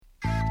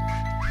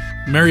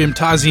Miriam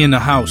Tazi in the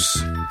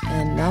house.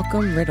 And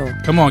Malcolm Riddle.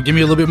 Come on, give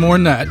me a little bit more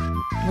than that.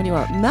 What do you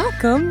want?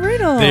 Malcolm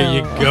Riddle. There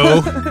you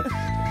go.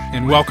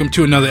 And welcome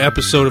to another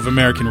episode of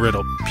American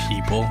Riddle,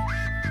 people.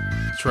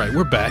 That's right,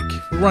 we're back.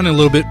 We're running a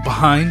little bit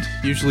behind.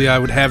 Usually I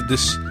would have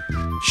this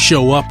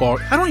show up.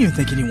 I don't even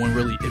think anyone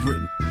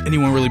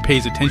really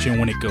pays attention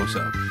when it goes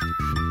up.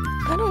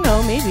 I don't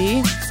know,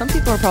 maybe. Some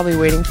people are probably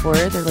waiting for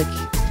it. They're like,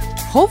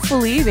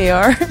 hopefully they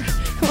are.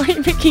 Why are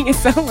you making it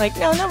sound like,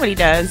 no, nobody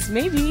does?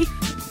 Maybe.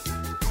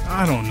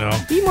 I don't know.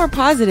 Be more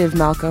positive,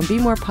 Malcolm. Be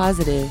more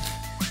positive.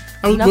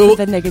 Enough of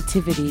the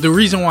negativity. The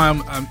reason why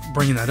I'm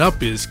bringing that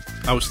up is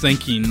I was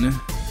thinking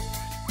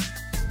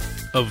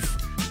of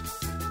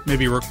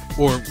maybe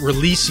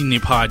releasing the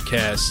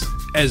podcast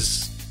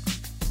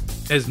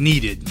as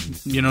needed.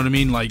 You know what I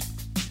mean? Like,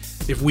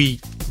 if we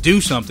do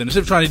something,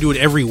 instead of trying to do it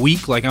every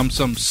week like I'm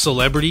some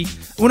celebrity,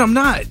 when I'm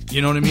not.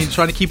 You know what I mean?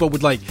 Trying to keep up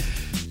with, like...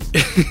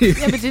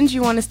 Yeah, but didn't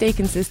you want to stay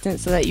consistent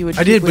so that you would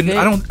I did, but it?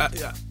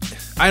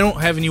 I don't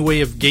have any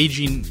way of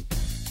gauging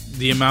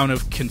the amount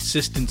of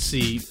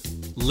consistency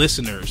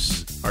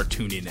listeners are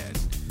tuning in.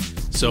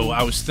 So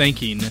I was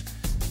thinking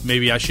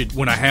maybe I should,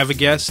 when I have a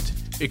guest,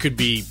 it could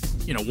be,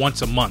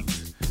 once a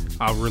month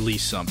I'll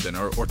release something,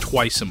 or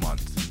twice a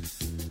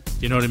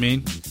month. You know what I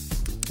mean?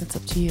 That's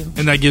up to you.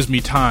 And that gives me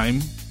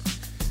time,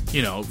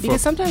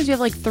 because sometimes you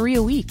have like 3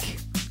 a week.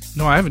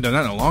 No, I haven't done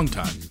that in a long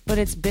time. But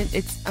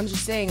I'm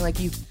just saying, like,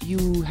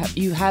 you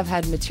have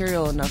had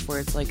material enough where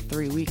it's like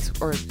 3 weeks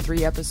or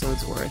 3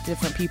 episodes worth.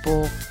 Different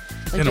people.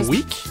 Like, in a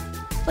week?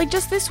 Like,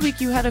 just this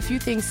week you had a few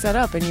things set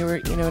up and you were,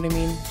 you know what I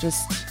mean?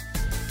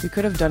 We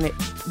could have done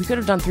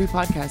 3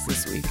 podcasts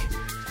this week.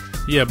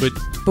 Yeah, but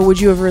would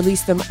you have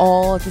released them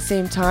all at the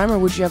same time, or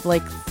would you have,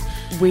 like,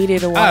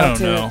 waited a while? I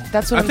don't know.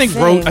 That's what I'm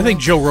saying. I think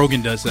Joe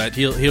Rogan does that.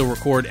 He'll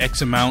record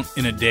X amount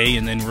in a day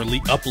and then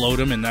upload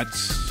them, and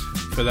that's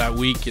for that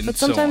week. And but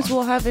sometimes so on.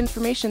 We'll have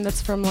information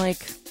that's from, like,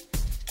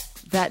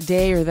 that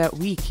day or that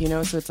week,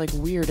 so it's, like,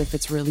 weird if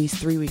it's released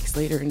 3 weeks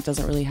later and it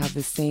doesn't really have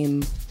the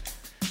same,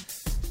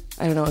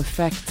 I don't know,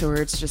 effect, or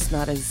it's just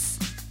not as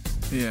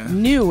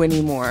new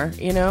anymore,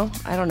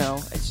 I don't know.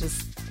 It's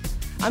just,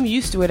 I'm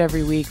used to it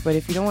every week, but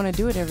if you don't want to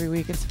do it every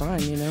week, it's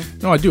fine,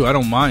 No, I do. I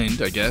don't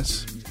mind, I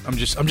guess. I'm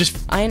just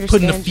I understand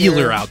putting a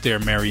feeler out there,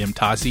 Miriam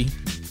Tazi.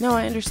 No,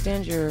 I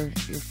understand your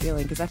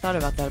feeling, because I thought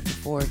about that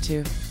before,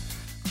 too.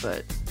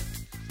 But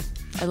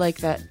I like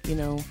that,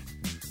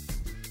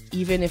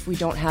 even if we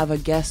don't have a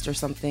guest or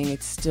something,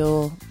 it's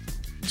still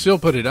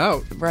put it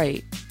out.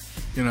 Right.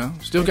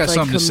 Still got like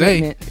something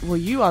commitment. to say. Well,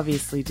 you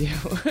obviously do.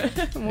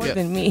 More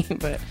than me,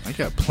 but... I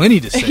got plenty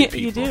to say, people.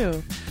 You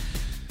do.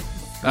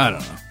 I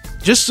don't know.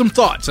 Just some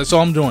thoughts. That's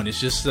all I'm doing. It's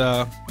just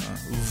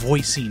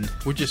voicing.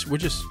 We're just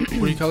what do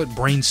you call it?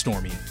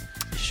 Brainstorming.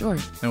 Sure.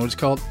 Know what it's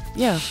called?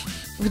 Yeah.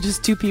 We're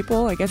just 2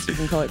 people. I guess you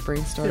can call it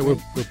brainstorming.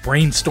 Yeah, we're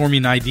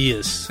brainstorming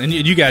ideas. And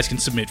you guys can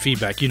submit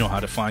feedback. You know how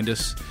to find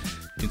us.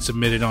 You can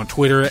submit it on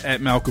Twitter at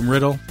Malcolm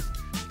Riddle.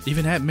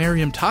 Even at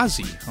Miriam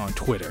Tazi on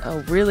Twitter.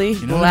 Oh, really?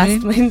 You know what I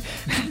mean?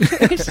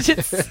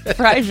 It's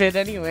private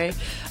anyway.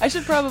 I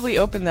should probably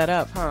open that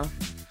up, huh?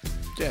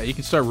 Yeah, you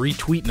can start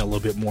retweeting a little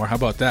bit more. How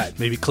about that?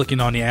 Maybe clicking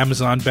on the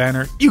Amazon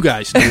banner. You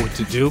guys know what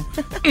to do.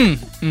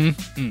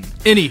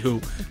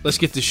 Anywho, let's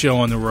get the show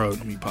on the road.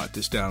 Let me pot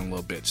this down a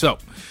little bit. So,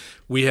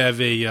 we have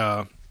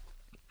a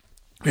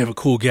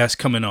cool guest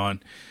coming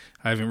on.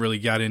 I haven't really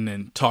got in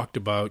and talked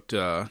about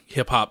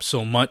hip-hop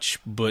so much,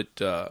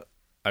 but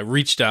I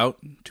reached out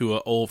to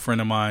an old friend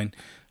of mine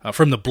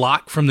from the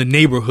block, from the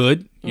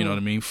neighborhood. You know what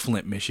I mean?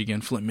 Flint, Michigan.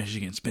 Flint,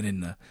 Michigan's been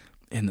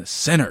in the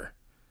center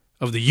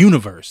of the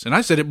universe. And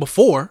I said it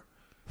before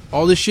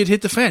all this shit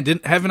hit the fan.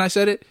 Haven't I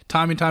said it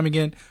time and time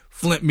again?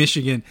 Flint,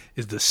 Michigan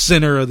is the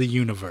center of the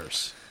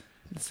universe.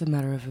 It's a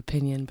matter of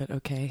opinion, but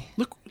okay.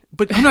 Look,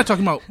 but I'm not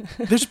talking about.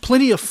 There's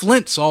plenty of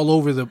Flints all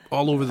over the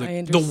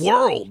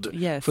world.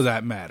 Yes, for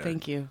that matter.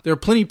 Thank you. There are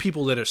plenty of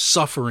people that are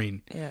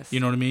suffering. Yes, you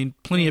know what I mean.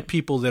 Plenty of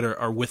people that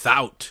are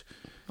without.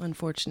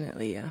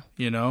 Unfortunately, yeah.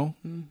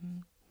 Mm-hmm.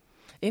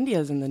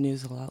 India's in the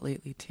news a lot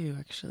lately too,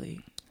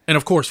 actually. And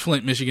of course,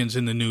 Flint, Michigan's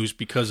in the news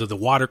because of the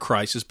water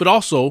crisis, but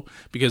also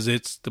because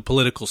it's the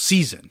political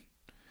season.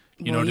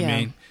 You know what I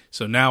mean?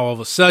 So now all of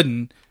a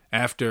sudden,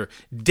 after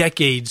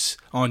decades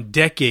on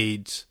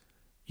decades,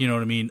 you know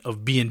what I mean,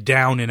 of being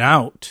down and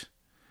out,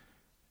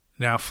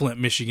 now Flint,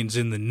 Michigan's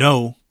in the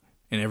know,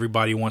 and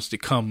everybody wants to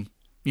come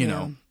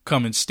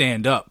and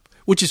stand up,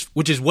 which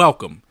is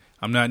welcome.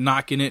 I'm not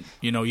knocking it,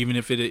 even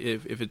if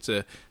it's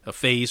a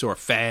phase or a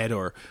fad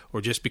or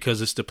just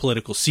because it's the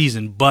political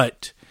season.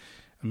 But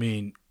I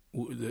mean,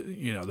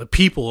 the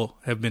people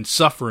have been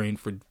suffering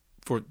for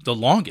the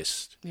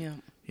longest. Yeah.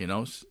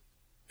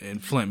 In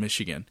Flint,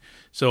 Michigan.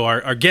 So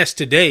our guest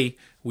today,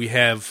 we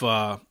have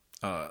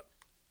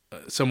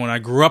someone I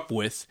grew up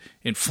with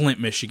in Flint,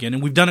 Michigan,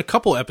 and we've done a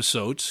couple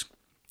episodes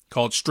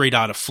called Straight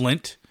Outta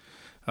Flint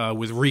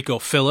with Rico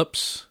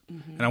Phillips,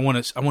 and I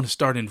want to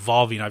start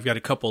involving. I've got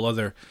a couple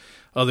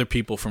other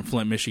people from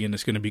Flint, Michigan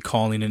that's going to be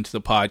calling into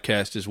the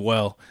podcast as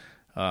well,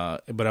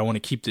 but I want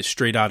to keep this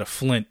Straight Outta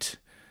Flint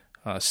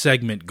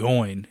segment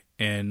going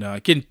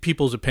and getting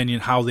people's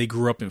opinion how they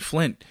grew up in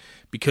Flint,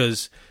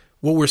 because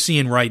what we're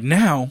seeing right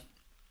now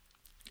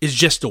is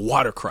just a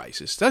water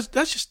crisis. That's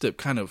just the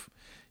kind of,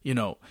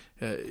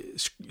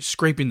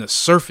 scraping the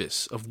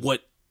surface of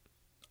what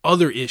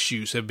other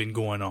issues have been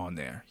going on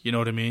there. You know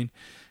what I mean?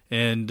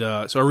 And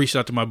so I reached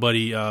out to my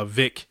buddy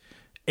Vic,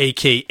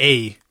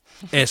 a.k.a.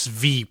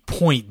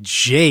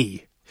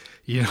 SV.J.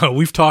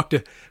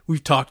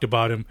 We've talked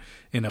about him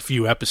in a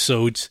few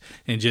episodes,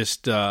 and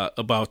just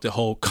about the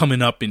whole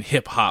coming up in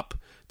hip hop,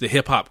 the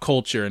hip hop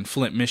culture in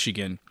Flint,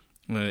 Michigan,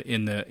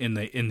 in the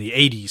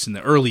 80s, in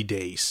the early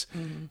days,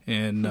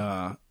 and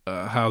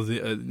how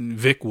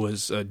Vic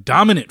was a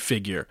dominant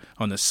figure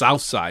on the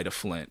south side of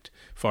Flint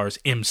as far as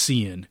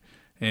MCing,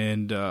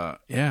 and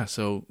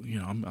so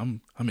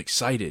I'm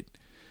excited.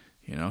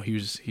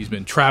 He's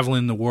been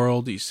traveling the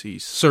world.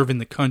 He's serving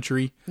the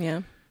country.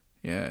 Yeah.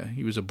 Yeah,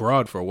 he was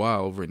abroad for a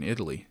while over in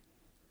Italy.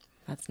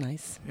 That's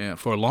nice. Yeah,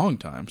 for a long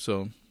time.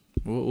 So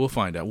we'll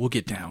find out. We'll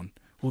get down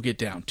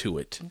to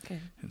it,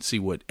 and see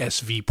what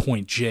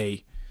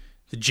SV.J,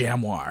 the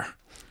Jaguar.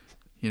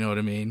 You know what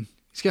I mean?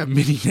 He's got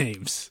many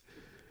names.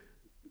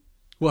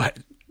 What?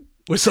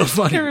 What's so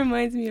funny? It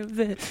reminds me of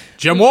the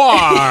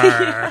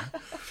Jaguar.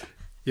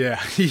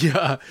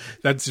 Yeah.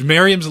 That's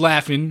Miriam's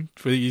laughing.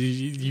 For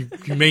you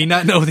may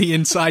not know the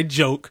inside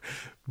joke,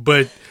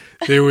 but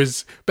there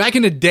was, back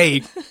in the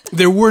day,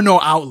 there were no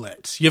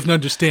outlets. You have to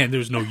understand, there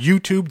was no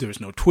YouTube, there was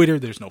no Twitter,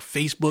 there's no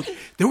Facebook,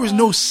 there was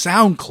no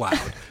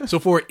SoundCloud. So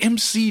for an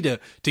MC to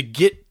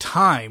get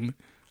time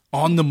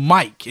on the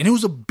mic, and it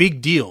was a big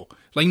deal.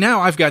 Like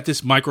now I've got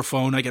this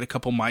microphone, I got a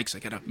couple mics, I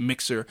got a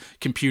mixer,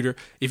 computer.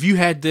 If you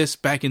had this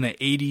back in the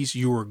 80s,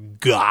 you were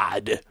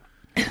God.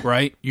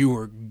 Right? You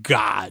were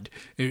God.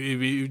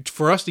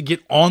 For us to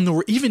get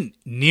on even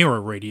near a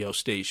radio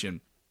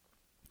station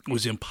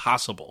was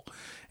impossible.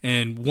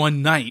 And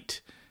one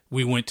night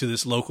we went to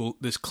this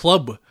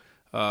club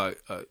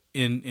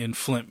in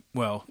Flint.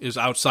 Well, it was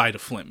outside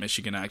of Flint,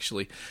 Michigan,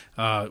 actually.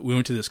 We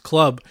went to this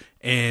club,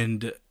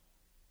 and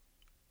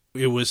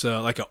it was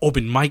like an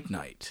open mic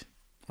night,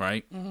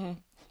 right? Mm-hmm.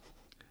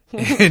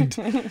 and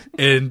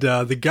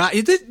the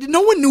guy,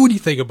 no one knew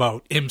anything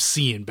about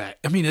MCing back.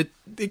 I mean,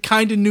 it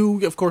kind of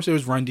knew. Of course, there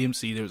was Run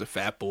DMC, there was the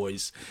Fat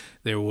Boys,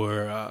 there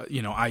were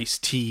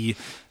Ice-T.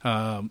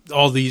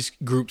 All these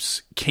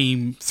groups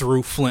came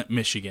through Flint,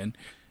 Michigan,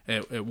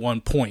 at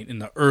one point in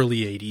the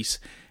early '80s,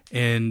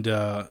 and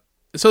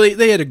so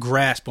they had a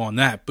grasp on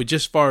that. But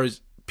just as far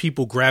as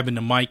people grabbing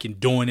the mic and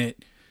doing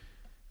it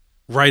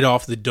right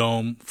off the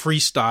dome,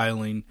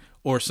 freestyling,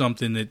 or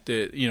something that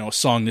a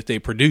song that they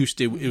produced,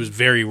 it was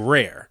very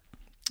rare.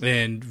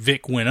 And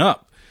Vic went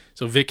up.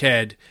 So Vic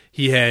had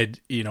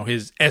his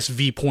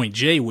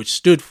SV.J, which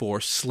stood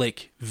for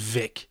Slick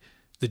Vic,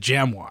 the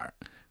Jaguar,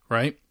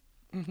 right?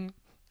 Mm-hmm.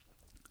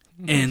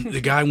 And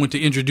the guy went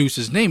to introduce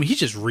his name, and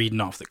he's just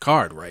reading off the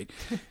card, right?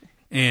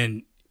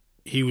 And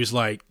he was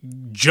like,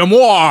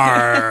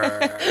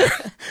 Jaguar!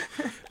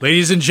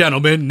 Ladies and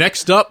gentlemen,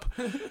 next up.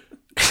 And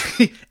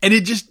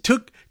it just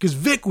took, because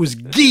Vic was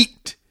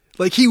geeked.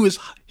 Like he was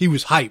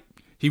hyped.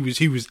 He was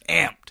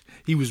amped.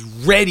 He was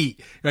ready.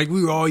 Like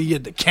he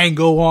had the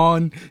Kango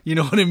on. You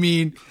know what I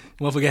mean?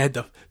 Motherfucker had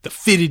the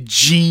fitted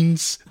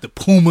jeans, the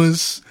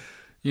Pumas.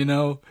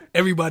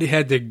 Everybody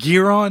had their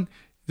gear on.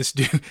 This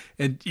dude,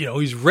 and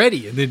he's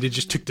ready. And then it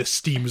just took the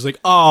steam. It was like,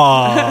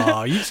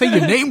 oh, you say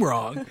your name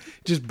wrong, it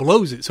just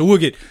blows it. So we'll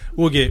get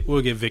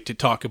Vic to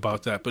talk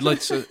about that. But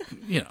let's,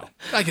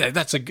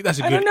 that's a good.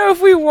 I don't know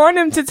if we want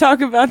him to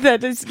talk about that.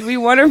 Do we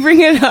want to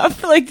bring it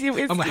up? Like,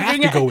 I'm gonna have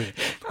to go in.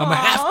 I'm gonna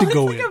have to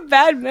go in. It's like a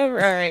bad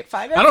memory. All right,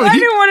 fine. I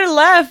didn't want to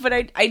laugh,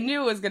 but I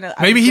knew it was gonna.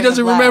 Maybe he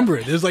doesn't remember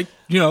it. It's like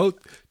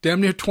damn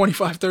near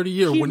 25, 30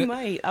 years. He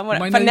might.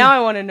 But now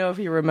I want to know if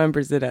he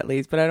remembers it at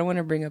least. But I don't want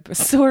to bring up a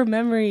sore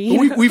memory.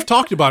 We've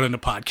talked about it in the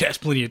podcast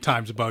plenty of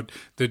times about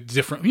the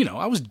different.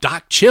 I was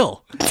Doc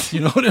Chill. You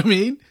know what I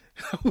mean?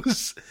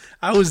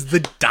 I was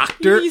the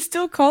doctor. You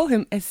still call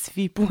him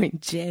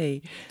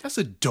SV.J. That's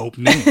a dope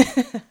name.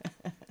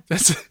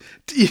 That's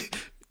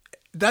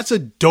a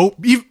dope,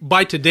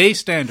 by today's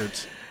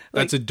standards.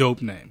 That's a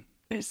dope name.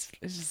 It's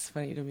just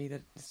funny to me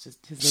that it's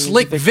just his name.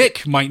 Slick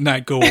Vic might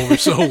not go over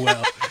so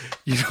well.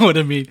 You know what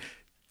I mean?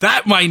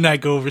 That might not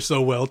go over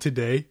so well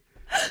today.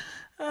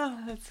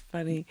 Oh, that's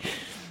funny.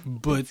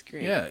 But that's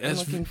great. Yeah, I'm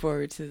looking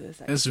forward to this.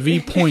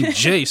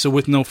 SV.J. So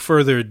with no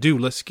further ado,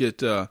 let's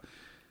get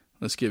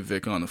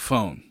Vic on the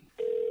phone.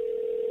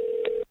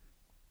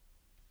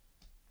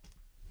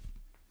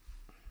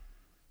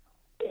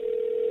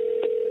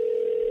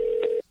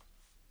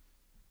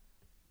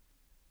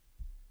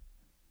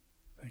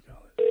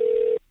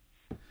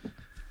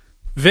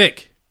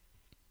 Vic.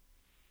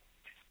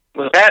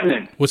 What's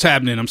happening? What's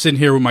happening? I'm sitting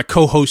here with my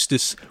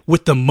co-hostess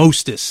with the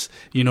mostest.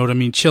 You know what I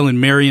mean? Chilling,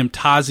 Miriam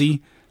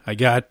Tazi. I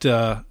got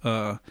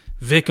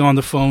Vic on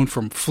the phone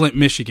from Flint,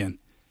 Michigan.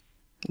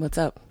 What's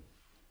up?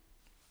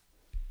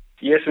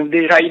 Yes,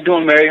 indeed. How you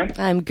doing, Miriam?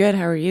 I'm good.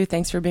 How are you?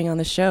 Thanks for being on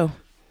the show.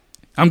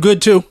 I'm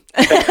good, too.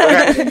 Oh,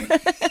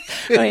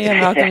 yeah,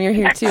 Malcolm, you're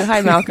here, too. Hi,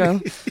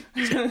 Malcolm.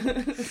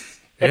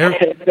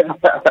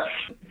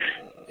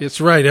 It's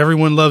right.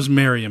 Everyone loves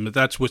Miriam, but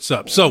that's what's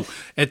up. So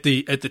at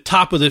the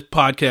top of the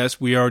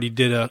podcast, we already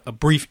did a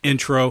brief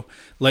intro,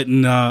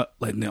 letting the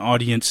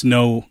audience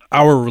know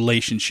our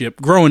relationship.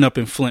 Growing up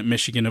in Flint,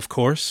 Michigan, of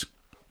course,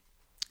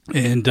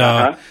 and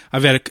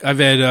I've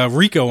had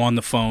Rico on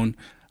the phone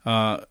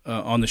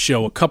on the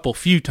show a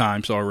few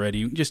times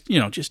already.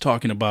 Just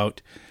talking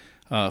about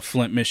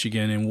Flint,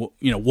 Michigan, and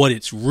what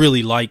it's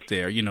really like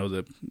there.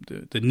 The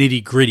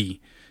nitty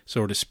gritty,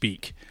 so to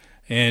speak,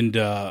 and.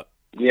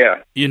 You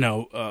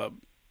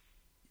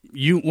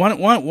why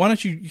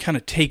don't you kind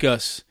of take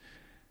us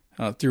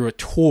through a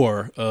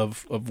tour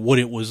of what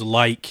it was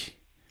like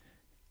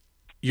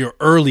your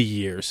early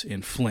years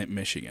in Flint,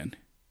 Michigan?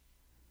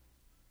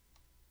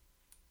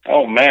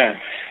 Oh man.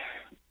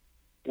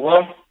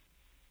 Well,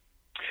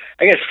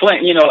 I guess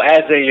Flint,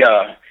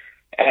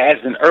 as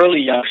an early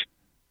youngster,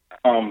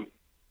 I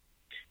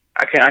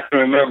can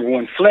remember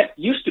when Flint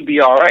used to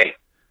be all right.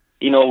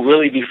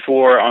 Really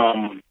before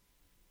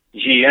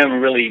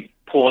GM really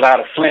pulled out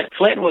of Flint.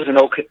 Flint was an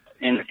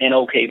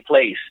okay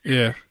place.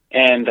 Yeah.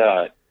 And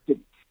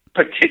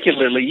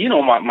particularly,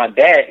 my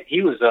dad,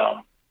 he was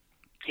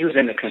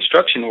in the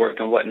construction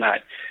work and whatnot,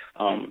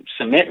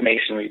 cement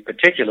masonry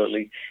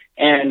particularly.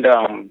 And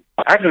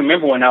I can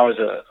remember when I was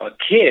a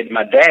kid,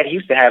 my dad, he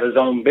used to have his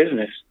own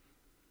business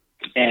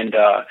and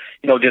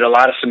did a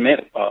lot of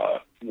cement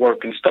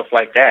work and stuff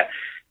like that.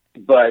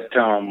 But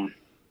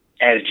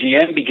as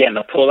GM began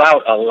to pull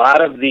out, a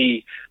lot of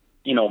the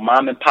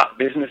mom and pop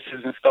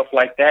businesses and stuff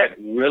like that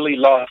really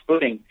lost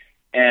footing.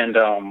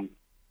 And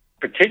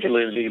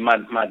particularly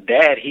my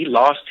dad, he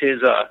lost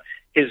his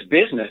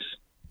business.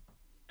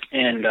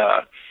 And,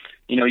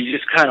 you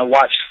just kind of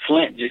watched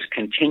Flint just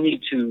continue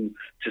to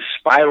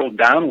spiral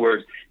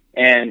downward.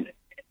 And,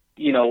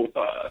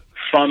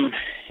 from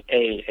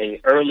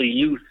a early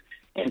youth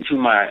into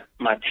my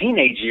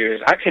teenage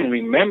years, I can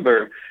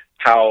remember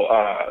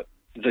how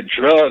the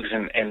drugs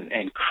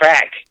and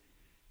crack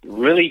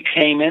really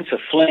came into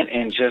Flint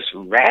and just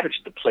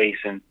ravaged the place.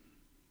 And,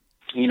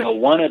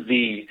 one of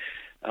the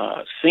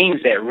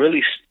scenes that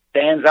really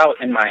stands out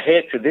in my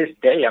head to this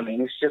day, I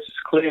mean, it's just as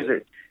clear as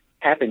it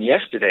happened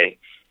yesterday,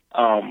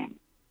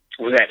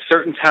 was at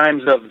certain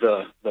times of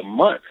the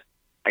month,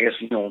 I guess,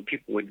 when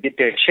people would get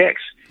their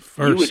checks,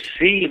 you would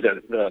see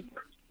the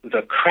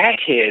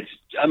crackheads,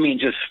 I mean,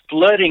 just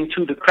flooding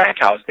to the crack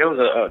house. There was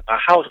a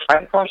house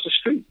right across the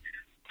street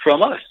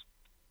from us.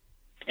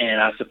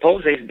 And I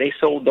suppose they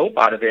sold dope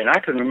out of there. And I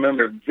can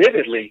remember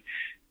vividly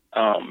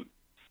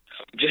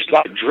just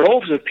like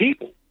droves of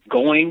people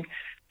going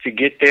to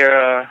get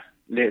their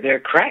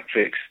crack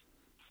fix.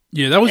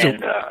 Yeah, that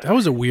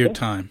was a weird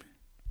time.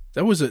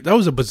 That was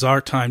a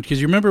bizarre time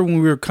because you remember when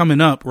we were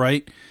coming up,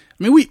 right?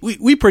 I mean,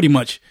 we pretty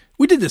much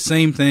did the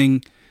same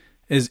thing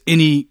as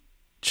any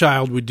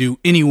child would do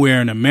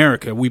anywhere in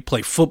America. We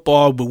play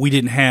football, but we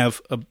didn't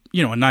have a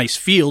nice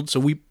field, so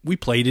we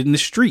played it in the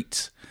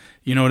streets.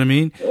 You know what I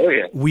mean? Oh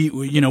yeah. We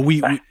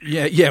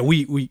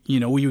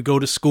would go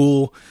to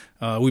school.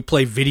 We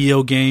play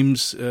video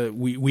games.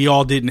 We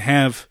all didn't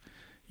have,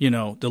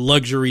 the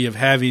luxury of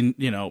having,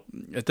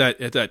 at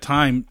that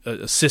time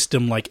a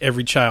system like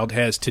every child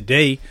has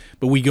today.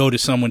 But we go to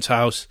someone's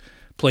house,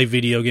 play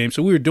video games.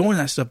 So we were doing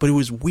that stuff. But it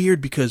was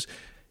weird because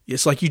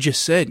it's like you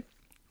just said,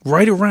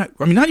 right around.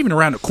 I mean, not even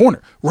around the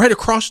corner, right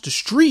across the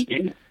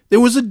street, there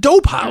was a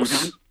dope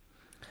house.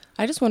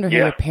 I just wonder how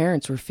your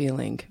parents were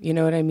feeling. You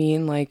know what I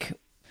mean? Like,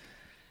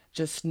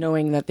 just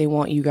knowing that they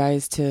want you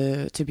guys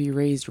to be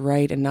raised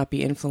right and not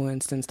be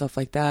influenced and stuff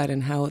like that,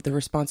 and how the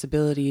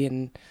responsibility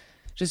and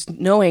just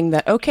knowing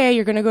that, okay,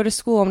 you're going to go to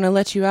school, I'm going to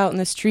let you out in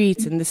the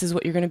streets, and this is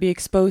what you're going to be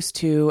exposed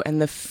to, and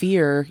the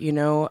fear,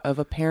 of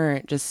a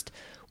parent, just,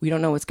 we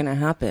don't know what's going to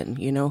happen,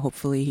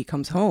 hopefully he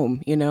comes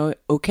home,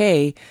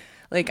 okay.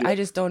 Like, I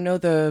just don't know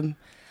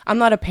I'm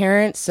not a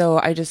parent, so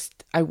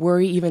I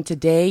worry even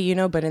today,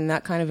 but in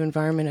that kind of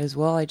environment as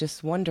well, I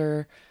just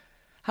wonder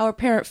how a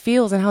parent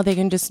feels and how they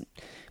can just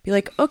be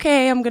like,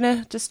 okay, I'm going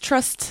to just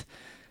trust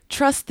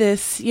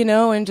this,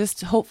 and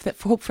just hope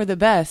for the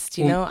best,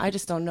 I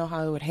just don't know how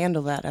I would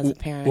handle that as a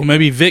parent. Well,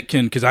 maybe Vic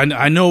can, because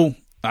I knew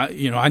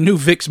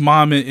Vic's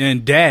mom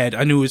and dad.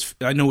 I know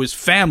his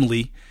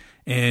family,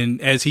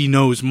 and as he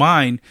knows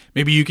mine,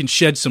 maybe you can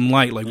shed some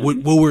light. Like,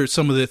 what were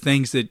some of the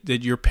things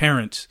that your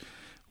parents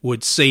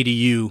would say to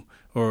you,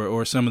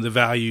 or some of the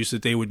values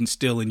that they would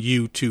instill in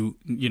you to,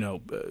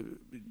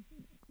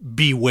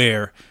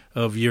 beware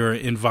of your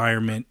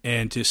environment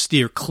and to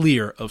steer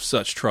clear of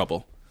such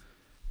trouble?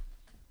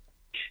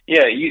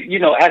 Yeah,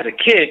 as a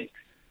kid,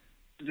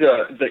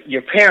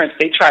 your parents,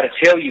 they try to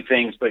tell you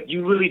things, but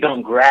you really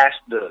don't grasp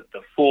the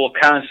full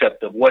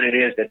concept of what it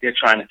is that they're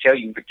trying to tell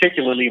you.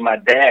 Particularly my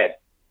dad,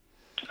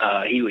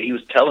 he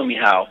was telling me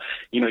how,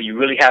 you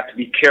really have to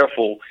be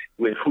careful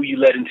with who you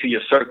let into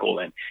your circle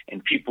and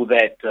people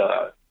that,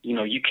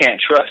 you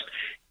can't trust.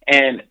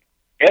 And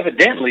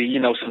evidently,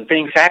 some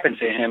things happened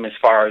to him as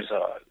far as,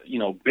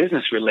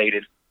 business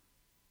related.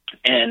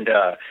 And,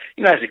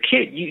 as a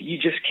kid, you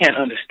just can't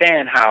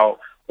understand how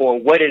or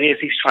what it is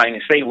he's trying to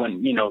say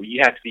when,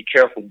 you have to be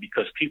careful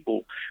because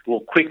people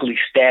will quickly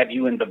stab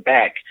you in the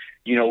back.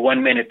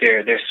 1 minute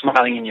they're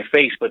smiling in your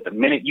face, but the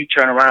minute you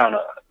turn around,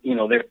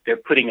 they're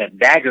putting a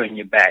dagger in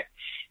your back.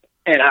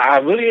 And I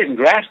really didn't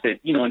grasp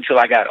it, until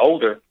I got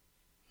older.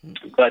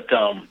 But,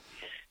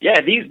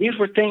 these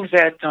were things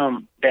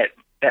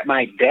that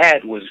my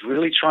dad was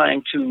really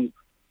trying to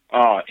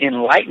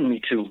enlighten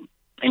me to.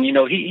 And,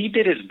 he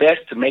did his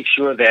best to make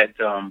sure that,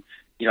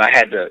 I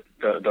had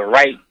the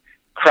right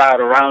crowd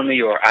around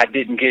me, or I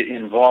didn't get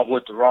involved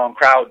with the wrong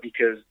crowd,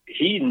 because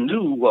he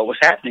knew what was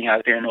happening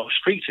out there in those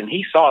streets, and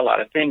he saw a lot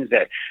of things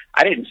that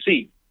I didn't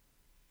see.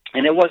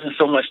 And it wasn't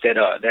so much that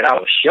I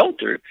was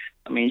sheltered.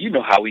 I mean, you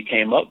know how we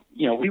came up.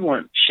 We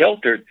weren't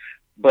sheltered,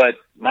 but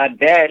my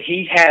dad,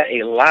 he had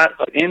a lot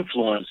of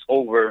influence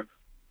over,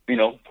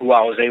 who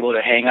I was able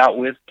to hang out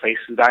with,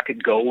 places I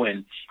could go,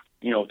 and,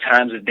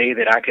 times of day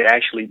that I could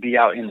actually be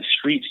out in the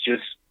streets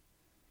just,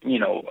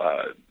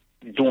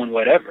 doing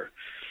whatever.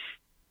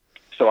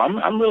 So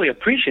I'm really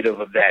appreciative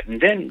of that. And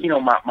then,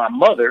 my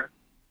mother,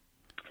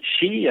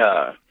 she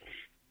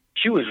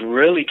was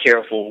really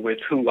careful with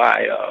who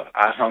I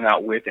hung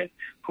out with and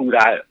who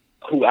I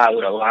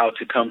would allow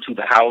to come to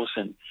the house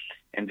and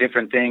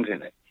different things.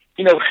 And,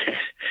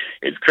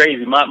 it's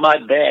crazy. My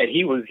dad,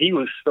 he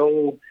was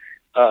so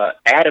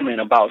adamant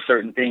about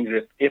certain things.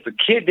 If a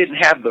kid didn't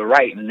have the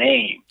right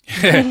name,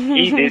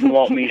 he didn't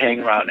want me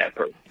hanging around that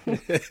person.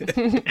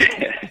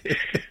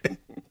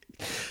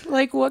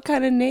 Like, what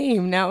kind of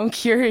name? Now I'm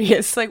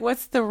curious. Like,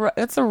 what's the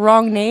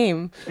wrong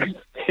name?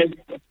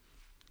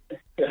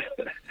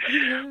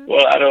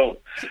 Well, I don't.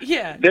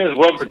 Yeah. There's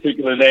one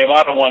particular name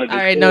I don't want to.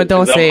 All right, no,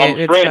 don't say it.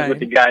 I'm friends with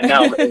the guy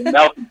now, and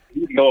Malcolm,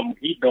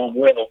 he's going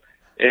well,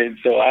 and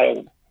so I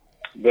don't.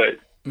 But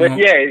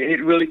yeah,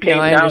 it really came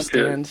down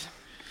to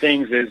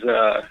things as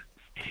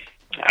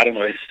I don't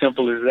know, as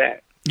simple as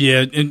that.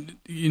 Yeah, and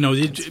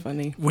it's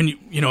funny when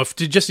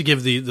just to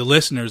give the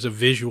listeners a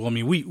visual. I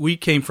mean, we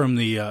came from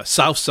the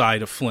south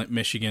side of Flint,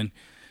 Michigan,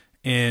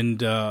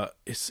 and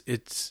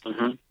it's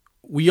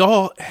we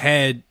all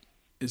had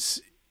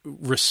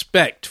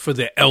respect for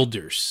the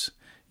elders.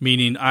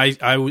 Meaning,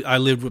 I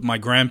lived with my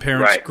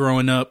grandparents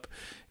growing up.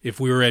 If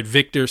we were at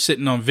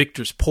sitting on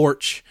Victor's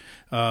porch,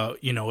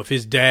 if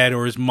his dad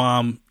or his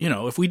mom,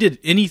 if we did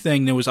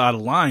anything that was out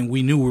of line,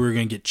 we knew we were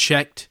going to get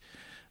checked.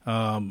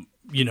 And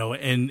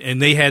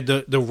they had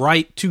the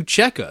right to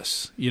check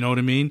us. You know what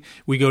I mean?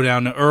 We go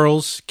down to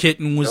Earl's,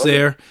 Kitten was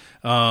there.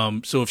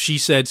 So if she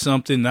said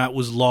something, that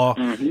was law.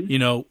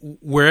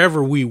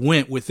 Wherever we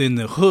went within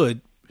the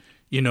hood,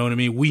 you know what I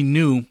mean? We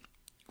knew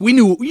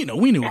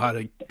how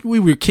to, we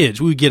were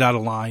kids. We would get out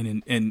of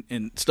line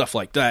and stuff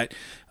like that.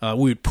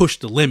 We would push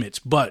the limits,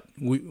 but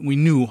we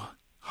knew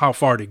how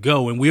far to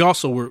go. And we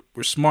also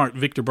were smart.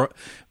 Victor brought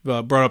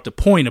up the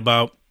point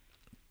about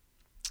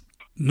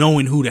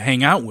knowing who to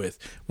hang out with.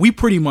 We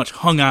pretty much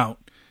hung out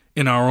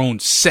in our own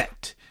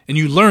set. And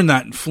you learn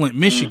that in Flint,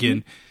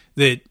 Michigan,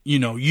 that, you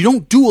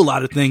don't do a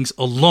lot of things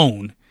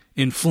alone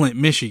in Flint,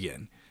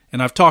 Michigan.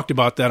 And I've talked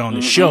about that on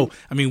the show.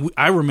 I mean,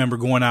 I remember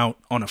going out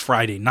on a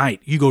Friday night.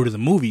 You go to the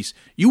movies.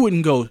 You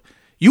wouldn't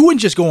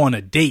just go on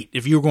a date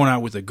if you were going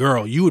out with a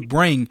girl. You would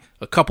bring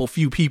a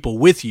few people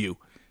with you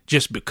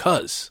just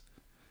because,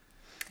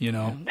 We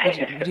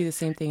do the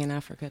same thing in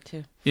Africa,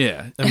 too.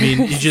 Yeah. I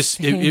mean, it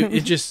just...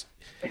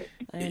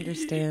 I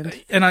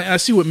understand. And I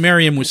see what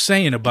Miriam was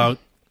saying about,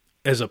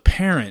 as a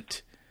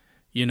parent,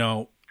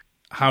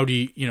 how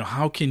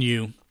can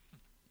you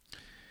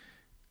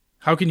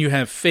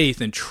have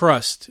faith and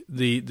trust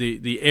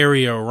the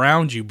area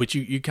around you, but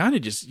you kind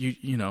of just you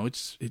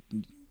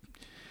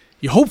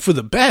hope for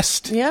the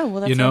best. Yeah,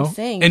 well, that's what I'm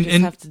saying. You just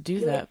have to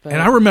do that. But...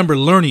 And I remember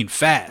learning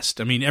fast.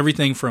 I mean,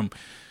 everything from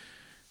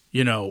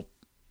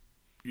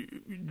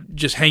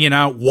just hanging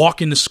out,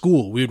 walking to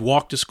school. We would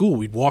walk to school.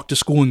 We'd walk to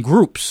school in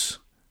groups.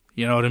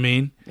 You know what I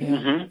mean?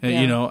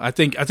 Yeah. I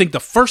think the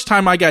first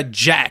time I got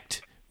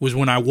jacked was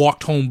when I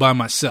walked home by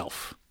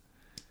myself.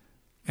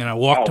 And I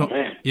walked home.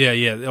 Man.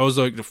 Yeah. That was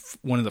like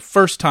one of the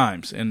first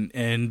times.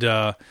 And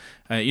I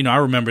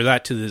remember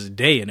that to this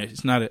day.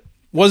 And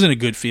wasn't a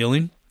good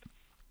feeling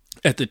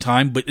at the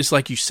time. But it's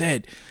like you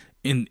said,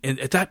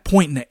 at that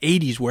point in the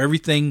 80s where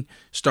everything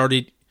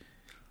started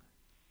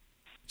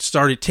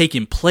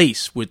taking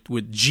place with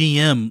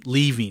GM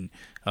leaving,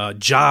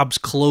 jobs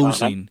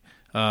closing,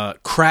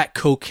 crack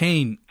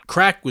cocaine.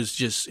 Crack was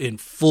just in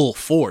full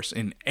force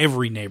in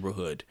every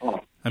neighborhood.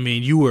 I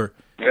mean, you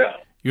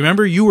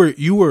remember you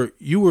were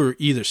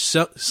either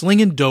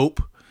slinging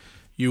dope,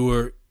 you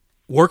were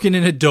working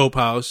in a dope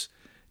house,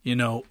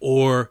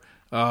 or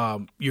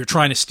you're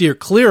trying to steer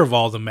clear of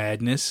all the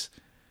madness,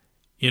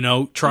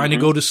 trying to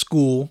go to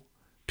school,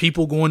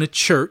 people going to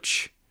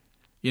church,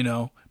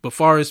 But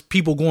far as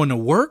people going to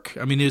work,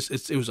 I mean, it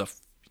was a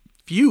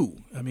few.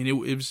 I mean, it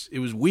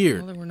was weird.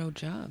 Well, there were no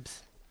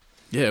jobs.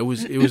 Yeah, it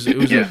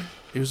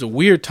was a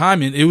weird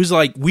time, and it was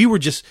like we were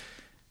just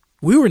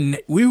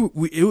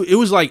it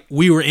was like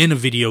we were in a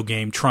video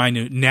game trying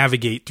to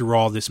navigate through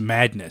all this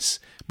madness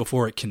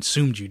before it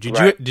consumed you.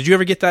 Did you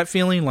ever get that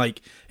feeling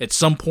like at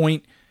some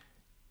point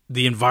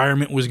the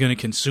environment was going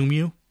to consume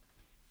you?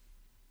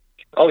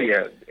 Oh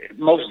yeah,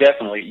 most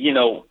definitely. You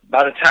know,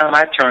 by the time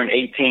I turned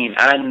 18,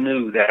 I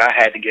knew that I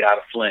had to get out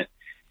of Flint,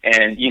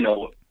 and you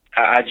know,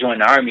 I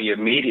joined the Army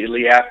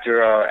immediately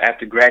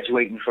after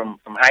graduating from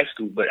high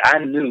school. But I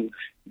knew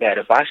that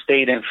if I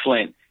stayed in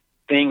Flint,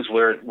 things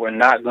were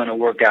not going to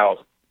work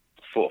out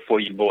for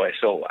you boys.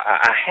 So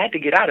I had to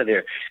get out of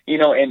there. You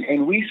know,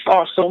 and we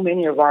saw so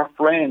many of our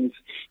friends,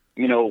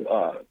 you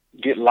know,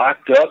 get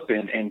locked up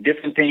and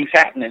different things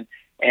happening.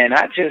 And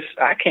I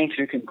came to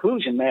the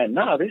conclusion, man,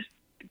 no,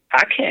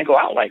 I can't go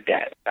out like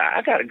that.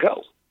 I got to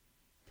go.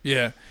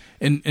 Yeah.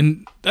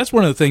 And that's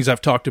one of the things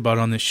I've talked about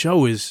on this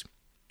show is,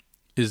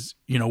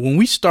 you know, when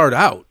we start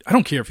out, I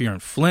don't care if you're in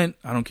Flint,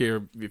 I don't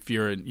care if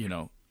you're in, you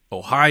know,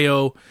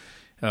 Ohio,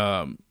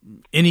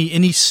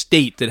 any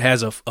state that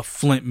has a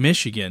Flint,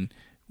 Michigan,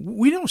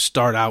 we don't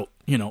start out,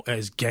 you know,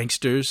 as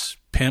gangsters,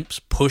 pimps,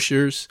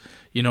 pushers,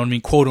 you know what I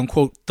mean, quote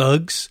unquote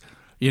thugs.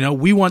 You know,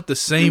 we want the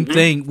same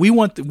thing. We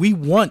want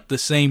the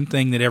same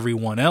thing that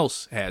everyone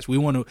else has. We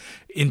want to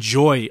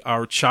enjoy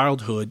our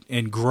childhood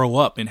and grow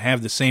up and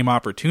have the same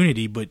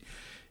opportunity. But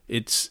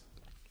it's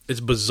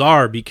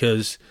bizarre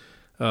because,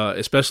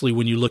 especially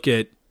when you look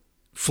at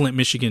Flint,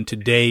 Michigan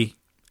today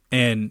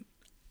and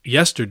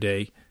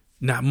yesterday,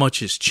 not much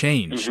has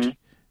changed.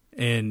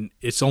 And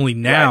it's only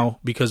now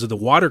because of the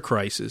water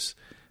crisis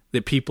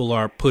that people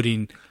are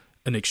putting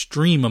an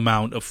extreme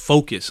amount of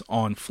focus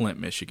on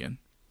Flint, Michigan.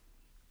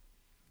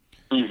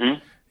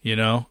 You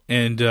know,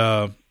 and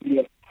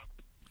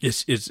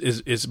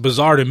it's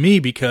bizarre to me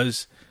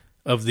because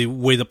of the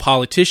way the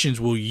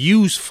politicians will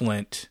use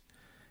Flint,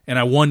 and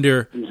I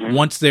wonder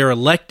once they're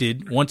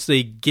elected, once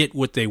they get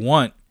what they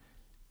want,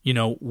 you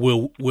know,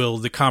 will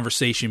the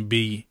conversation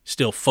be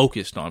still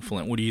focused on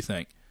Flint? What do you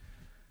think?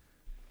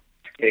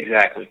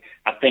 Exactly.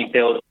 I think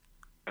they'll,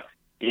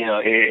 you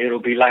know, it'll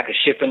be like a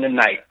ship in the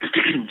night.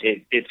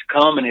 It's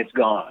come and it's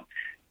gone.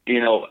 You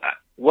know,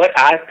 what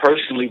I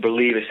personally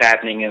believe is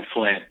happening in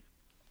Flint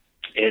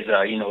is,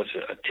 you know, it's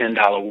a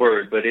 $10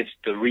 word, but it's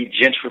the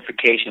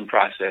regentrification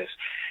process.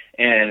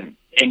 And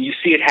you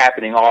see it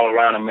happening all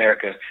around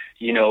America.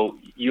 You know,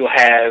 you'll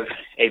have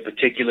a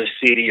particular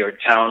city or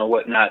town or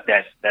whatnot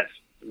that's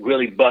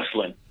really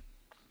bustling.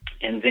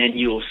 And then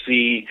you'll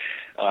see,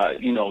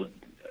 you know,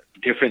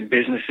 different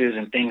businesses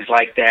and things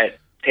like that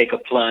take a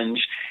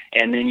plunge.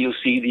 And then you'll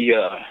see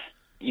the,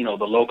 you know,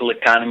 the local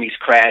economies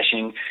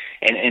crashing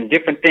and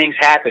different things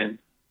happen.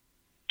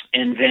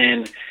 And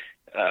then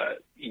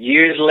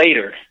years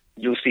later,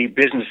 you'll see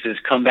businesses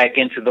come back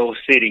into those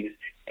cities,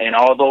 and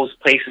all those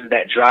places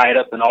that dried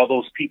up and all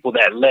those people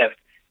that left,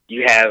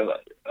 you have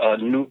a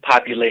new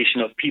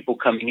population of people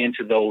coming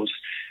into those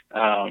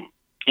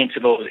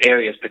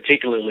areas,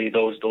 particularly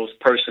those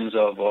persons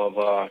of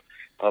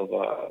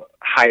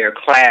higher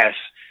class,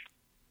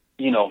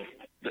 you know,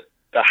 the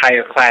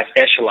higher class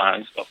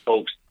echelons of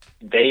folks.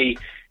 They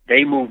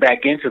move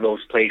back into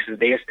those places.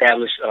 They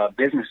establish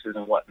businesses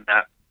and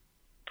whatnot.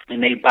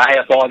 And they buy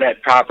up all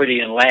that property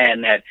and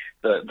land that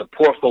the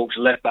poor folks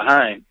left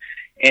behind.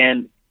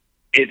 And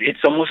it's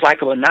almost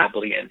like a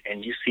monopoly.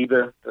 And you see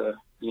the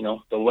you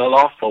know, the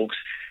well-off folks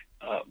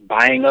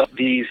buying up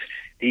these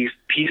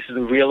pieces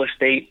of real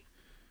estate.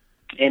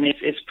 And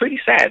it's pretty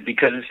sad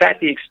because it's at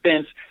the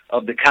expense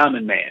of the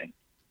common man.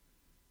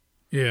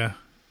 Yeah.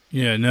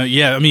 Yeah, no,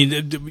 yeah. I mean,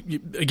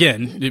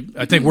 again,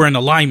 I think we're in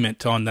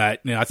alignment on that.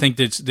 You know, I think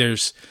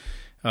there's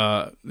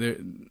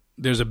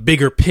a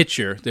bigger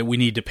picture that we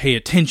need to pay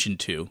attention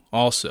to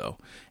also.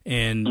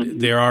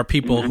 And there are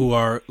people who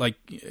are, like,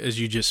 as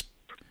you just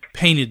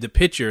painted the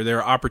picture,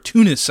 there are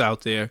opportunists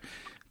out there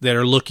that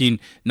are looking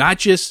not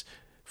just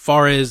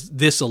far as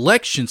this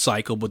election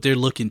cycle, but they're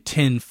looking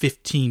 10,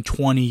 15,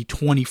 20,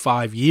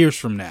 25 years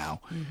from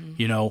now.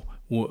 You know,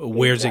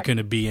 where's it going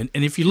to be? And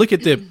if you look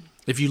at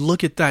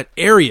that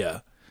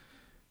area,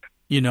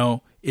 you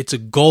know, it's a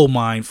gold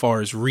mine far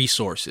as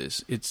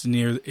resources.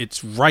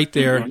 It's right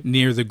there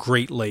near the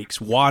Great Lakes.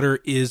 Water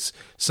is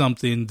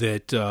something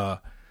that,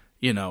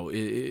 you know,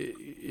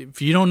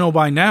 if you don't know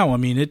by now, I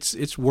mean,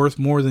 it's worth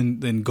more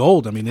than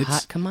gold. I mean, it's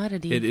hot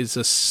commodity. It is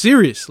a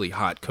seriously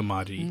hot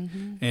commodity,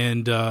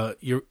 and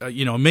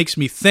you know, it makes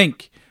me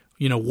think,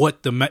 you know,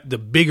 what the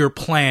bigger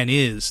plan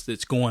is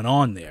that's going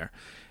on there,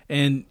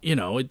 and you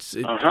know, it's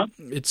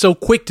so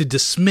quick to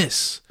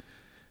dismiss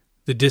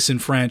the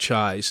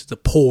disenfranchised, the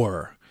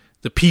poor,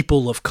 the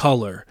people of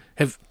color.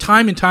 Have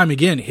time and time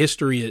again,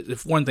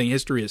 if one thing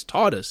history has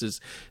taught us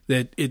is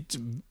that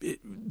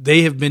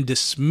they have been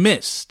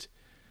dismissed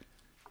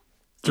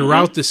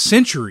throughout the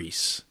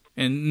centuries,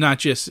 and not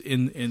just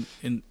in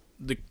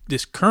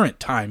this current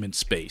time and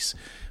space.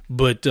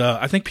 But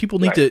I think people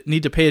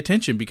need to pay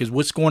attention, because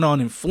what's going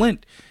on in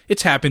Flint,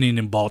 it's happening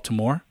in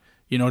Baltimore.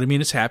 You know what I mean?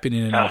 It's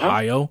happening in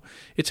Ohio.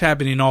 It's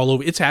happening all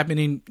over. It's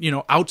happening, you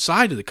know,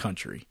 outside of the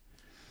country.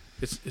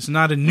 It's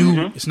not a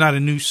new it's not a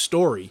new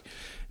story.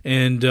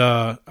 And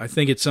I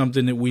think it's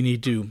something that we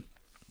need to,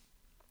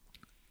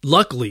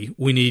 luckily,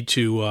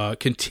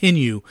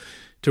 continue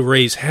to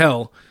raise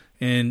hell.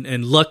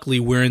 And luckily,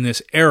 we're in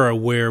this era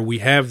where we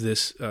have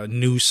this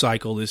news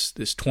cycle, this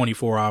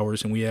 24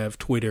 hours, and we have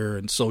Twitter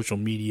and social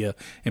media,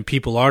 and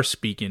people are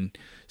speaking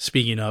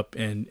up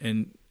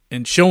and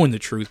showing the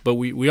truth. But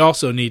we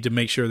also need to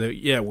make sure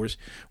that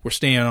we're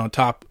staying on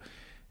top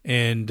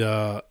and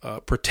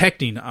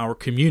protecting our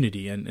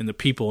community and the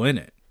people in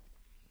it.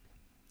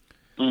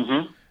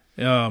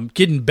 Mm-hmm.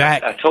 Getting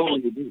back, I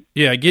totally agree.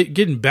 Yeah,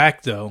 getting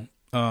back though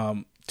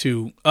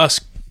to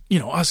us,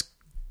 us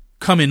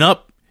coming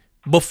up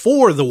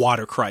before the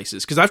water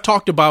crisis, because I've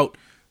talked about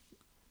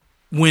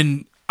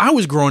when I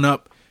was growing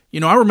up.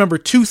 I remember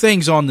two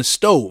things on the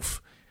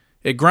stove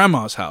at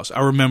Grandma's house.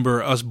 I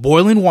remember us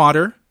boiling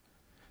water,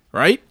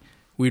 right?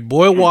 We'd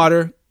boil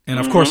water, and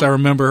of course, I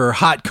remember her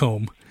hot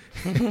comb.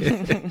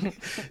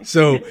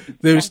 So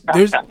there's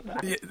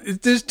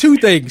two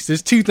things.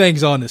 There's two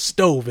things on the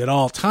stove at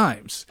all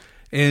times,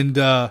 and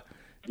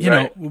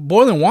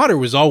boiling water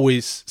was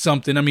always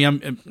something. I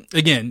mean,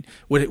 again,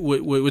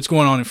 what's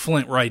going on in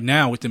Flint right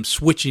now with them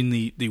switching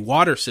the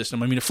water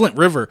system. I mean, the Flint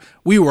River,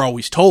 we were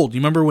always told. You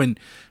remember when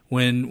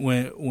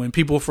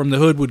people from the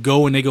hood would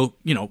go and they go,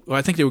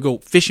 I think they would go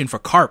fishing for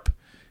carp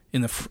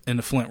in the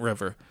Flint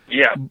River.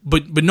 Yeah,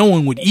 but no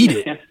one would eat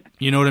it.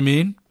 You know what I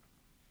mean?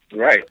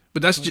 Right.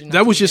 But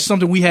that was just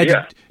something we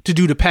had to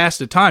do to pass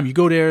the time. You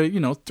go there,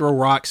 throw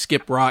rocks,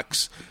 skip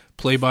rocks,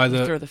 play by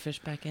throw the fish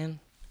back in.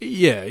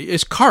 Yeah,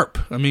 it's carp.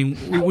 I mean,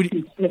 what are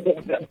you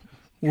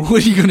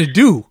going to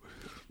do?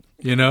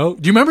 Do you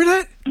remember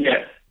that?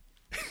 Yeah.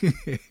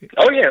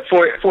 Oh yeah.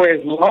 For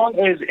as long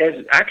as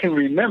I can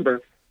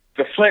remember,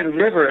 the Flint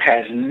River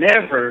has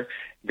never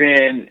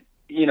been,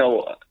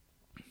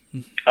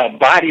 a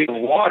body of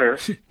water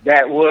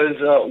that was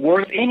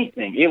worth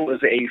anything. It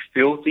was a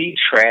filthy,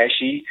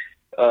 trashy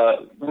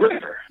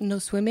river. No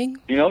swimming?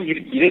 You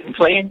didn't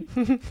play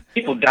in.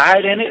 People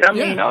died in it. I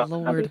mean,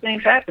 other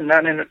things happened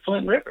down in the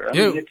Flint River. I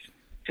mean, it's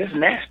just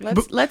nasty.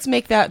 Let's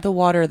make that the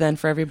water then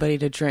for everybody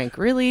to drink.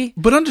 Really?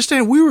 But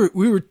understand, we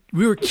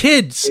were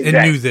kids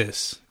and knew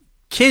this.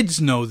 Kids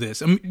know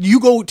this. I mean,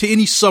 you go to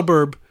any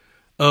suburb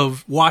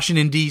of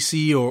Washington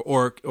D.C.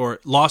 or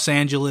Los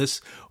Angeles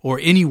or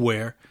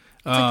anywhere.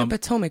 It's like the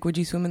Potomac. Would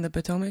you swim in the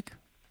Potomac?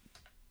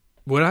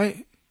 Would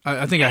I?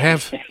 I think I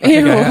have. I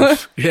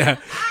have. Yeah,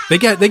 they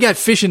got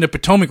fish in the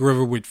Potomac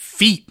River with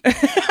feet.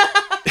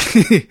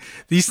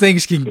 These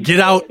things can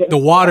get out the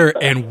water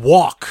and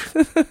walk.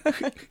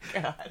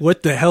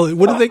 What the hell?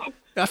 What are they?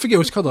 I forget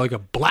what's called, like a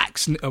black.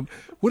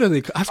 What are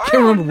they? I can't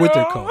remember what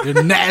they're called.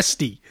 They're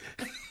nasty.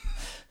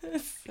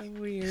 That's so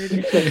weird.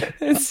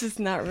 It's just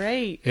not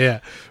right.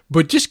 Yeah,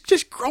 but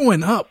just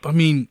growing up, I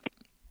mean.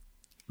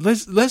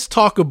 Let's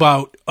talk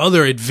about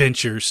other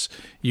adventures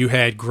you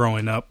had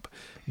growing up.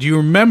 Do you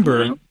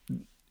remember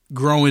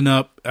growing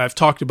up? I've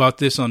talked about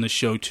this on the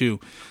show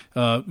too.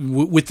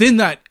 Within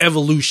that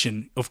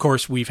evolution, of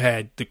course, we've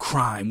had the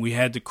crime, we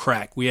had the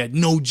crack, we had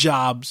no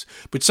jobs,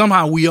 but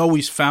somehow we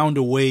always found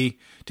a way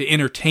to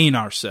entertain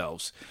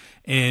ourselves,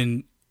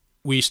 and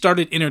we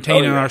started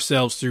entertaining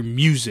ourselves through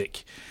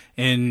music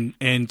and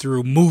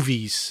through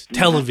movies,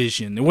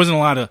 television. There wasn't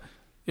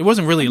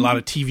really a lot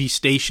of TV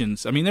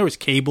stations. I mean, there was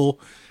cable.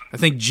 I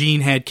think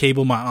Jean had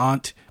cable, my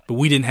aunt, but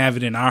we didn't have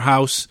it in our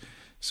house.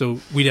 So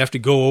we'd have to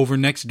go over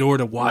next door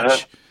to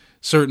watch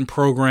certain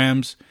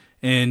programs.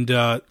 And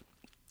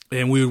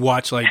we would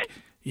watch you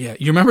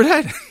remember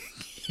that?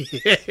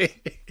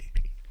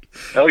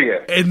 Oh,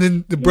 yeah. And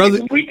then the brother...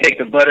 We take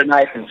the butter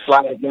knife and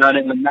slide it down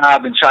in the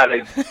knob and try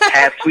to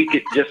half tweak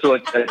it just so a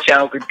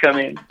channel could come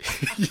in.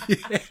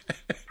 Yeah.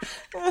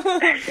 Oh,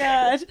 my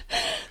God.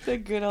 The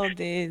good old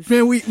days.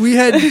 Man, we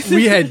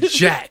had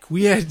Jack.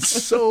 We had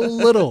so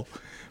little.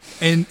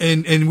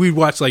 And we'd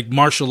watch,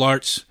 martial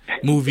arts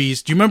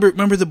movies. Do you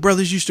remember the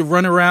brothers used to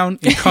run around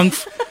in kung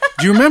fu?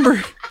 Do you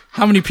remember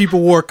how many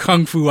people wore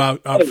kung fu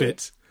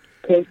outfits?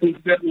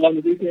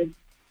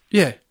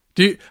 Yeah.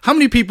 How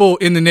many people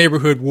in the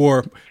neighborhood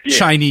wore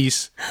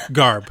Chinese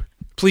garb?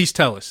 Please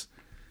tell us.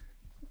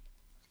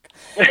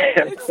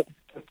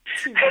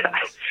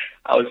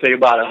 I would say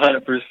about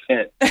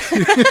 100%.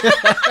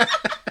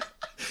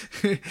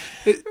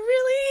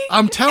 Really?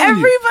 I'm telling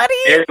everybody?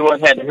 Everyone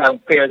had to have a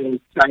pair of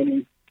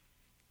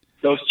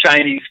those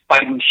Chinese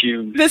fighting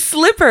shoes. The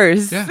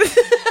slippers. Yeah.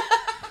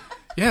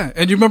 Yeah.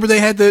 And you remember they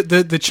had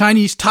the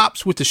Chinese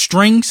tops with the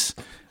strings?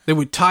 They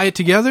would tie it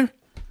together?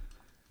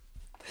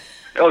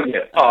 Oh,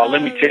 yeah. Oh,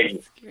 let me tell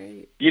you.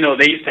 Great.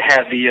 They used to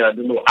have the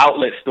little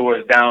outlet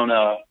stores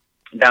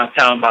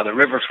downtown by the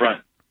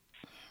riverfront.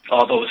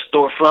 All those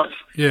storefronts.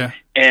 Yeah.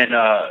 And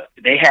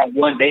they had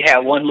one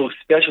little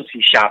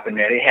specialty shop in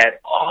there. They had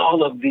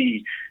all of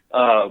the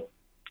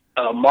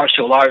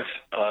martial arts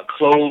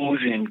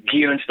clothes and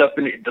gear and stuff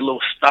in it, the little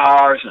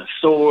stars and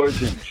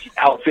swords and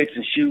outfits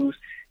and shoes.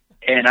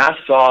 And I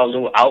saw a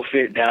little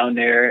outfit down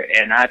there,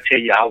 and I tell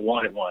you, I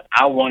wanted one.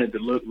 I wanted to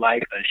look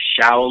like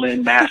a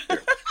Shaolin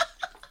master.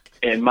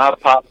 And my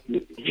pop,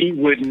 he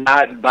would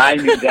not buy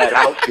me that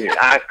outfit.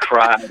 I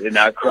cried and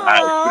I cried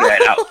for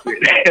that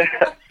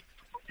outfit.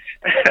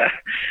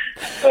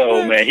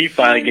 Oh man, he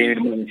finally gave me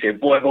the money and said,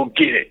 "Boy, go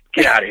get it.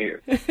 Get out of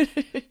here."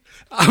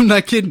 I'm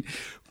not kidding.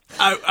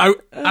 I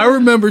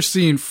remember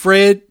seeing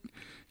Fred,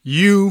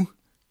 you,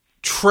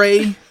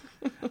 Trey.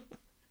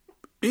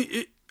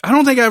 I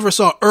don't think I ever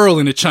saw Earl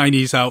in a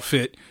Chinese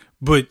outfit,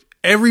 but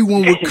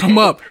everyone would come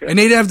up and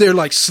they'd have their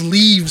like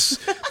sleeves,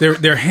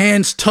 their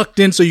hands tucked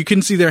in so you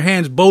couldn't see their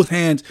hands, both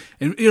hands,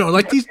 and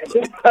like these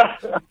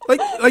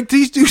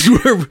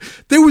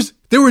dudes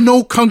there were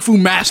no kung fu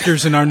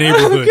masters in our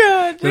neighborhood. Oh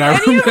God! Did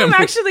any of them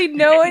actually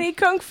know any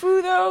kung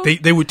fu though?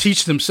 They would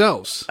teach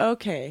themselves.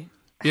 Okay.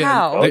 Yeah.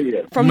 How?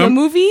 From the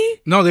movie?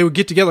 No, they would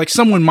get together. Like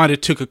someone might have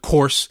took a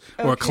course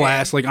or a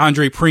class. Like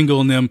Andre Pringle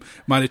and them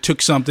might have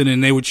took something,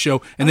 and they would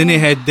show. And then they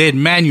had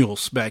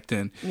manuals back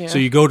then. Yeah. So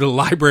you go to the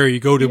library, you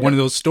go to one of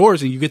those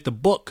stores, and you get the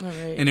book,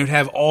 and it would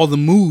have all the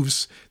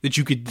moves that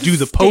you could do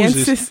the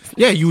poses.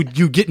 Yeah, you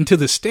get into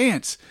the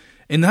stance,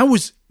 and that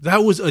was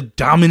a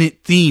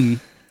dominant theme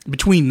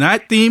between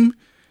that theme,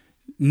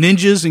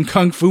 ninjas and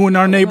kung fu in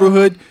our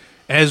neighborhood,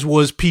 as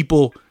was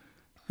people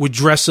would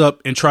dress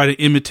up and try to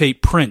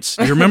imitate Prince.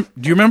 Do you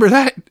remember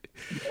that?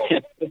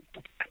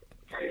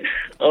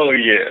 Oh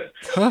yeah.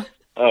 Huh?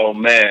 Oh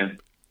man.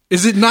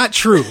 Is it not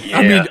true? Yeah.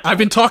 I mean, I've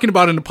been talking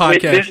about it in the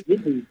podcast.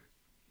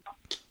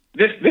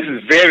 This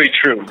is very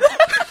true.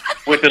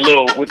 with the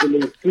little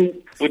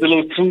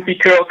toothy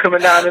curl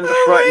coming down in the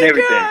front and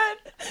everything. God.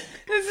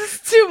 This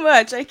is too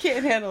much. I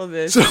can't handle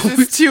this. This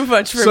is too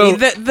much for me.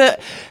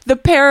 The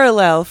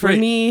parallel for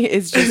me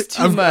is just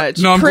too much.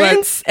 No,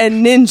 Prince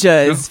and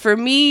ninjas. For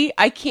me,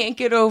 I can't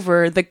get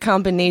over the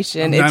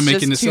combination. It's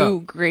just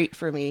too great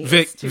for me.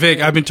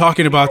 Vic, I've been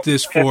talking about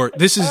this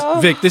this is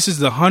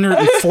the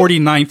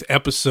 149th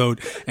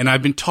episode, and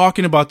I've been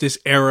talking about this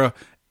era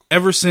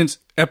ever since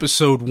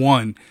episode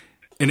 1.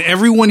 And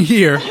everyone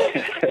here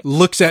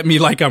looks at me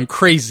like I'm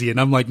crazy,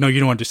 and I'm like, no, you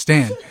don't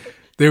understand.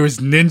 There was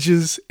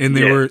ninjas, and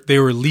they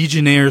were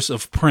legionnaires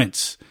of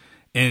Prince,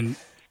 and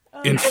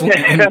in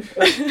Flint,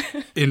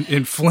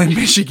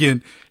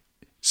 Michigan.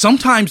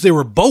 Sometimes they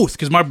were both,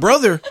 because my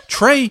brother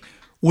Trey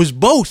was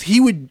both.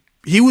 He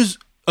was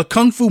a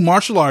kung fu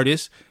martial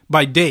artist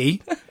by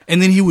day,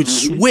 and then he would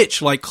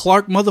switch like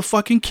Clark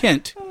motherfucking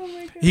Kent.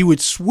 Oh he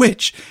would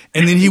switch,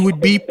 and then he would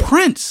be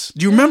Prince.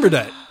 Do you remember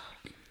that?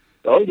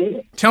 Oh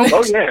yeah.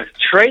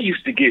 Trey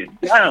used to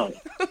get down.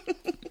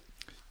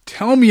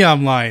 Tell me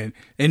I'm lying.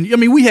 And I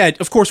mean, we had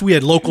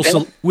local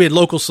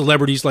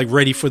celebrities like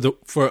Ready for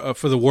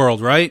the World,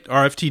 right?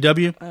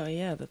 RFTW. Oh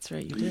yeah, that's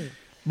right, you did.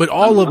 But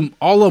all of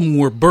them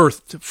were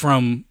birthed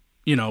from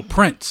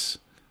Prince.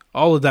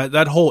 All of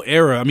that whole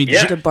era. I mean,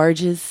 the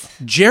barges.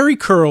 Jerry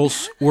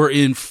curls were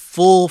in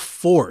full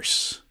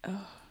force.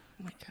 Oh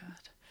my God!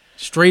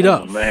 Straight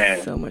up,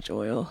 man. So much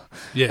oil.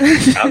 Yeah,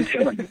 I'm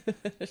telling you.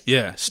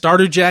 Yeah,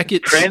 starter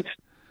jackets. Prince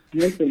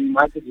and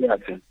Michael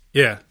Jackson.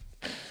 Yeah.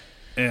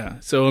 Yeah,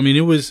 so I mean,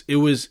 it was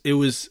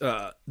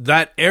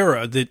that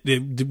era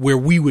that where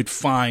we would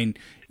find,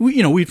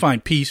 we'd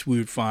find peace, we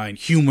would find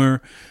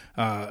humor.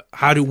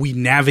 How do we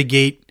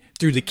navigate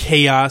through the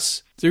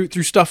chaos,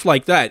 through stuff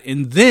like that?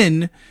 And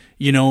then,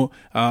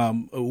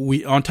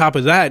 we on top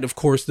of that, of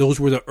course, those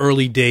were the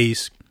early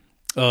days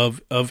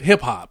of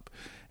hip hop,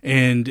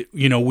 and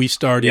we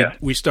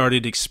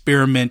started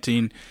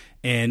experimenting,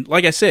 and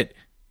like I said,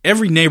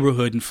 every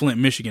neighborhood in Flint,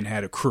 Michigan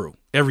had a crew.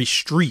 Every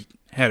street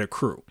had a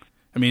crew.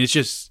 I mean, it's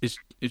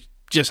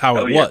just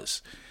how it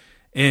was.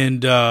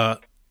 And,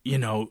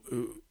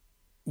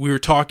 we were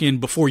talking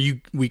before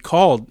we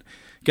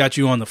got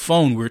you on the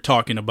phone. We were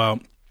talking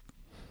about,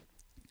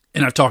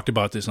 and I've talked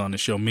about this on the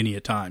show many a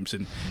times.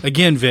 And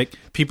again, Vic,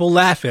 people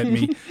laugh at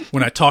me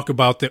when I talk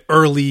about the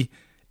early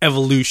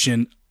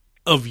evolution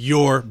of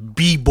your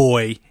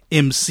B-boy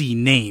MC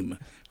name,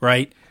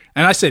 right?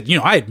 And I said,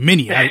 I had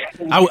many.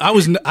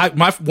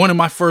 One of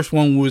my first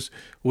one was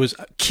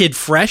Kid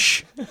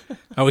Fresh.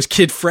 I was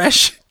Kid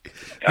Fresh.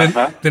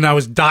 Then I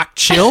was Doc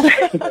Chill.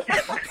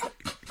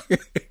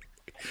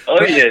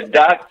 Oh yeah,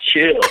 Doc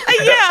Chill.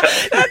 Yeah,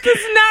 that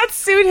does not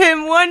suit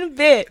him one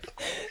bit.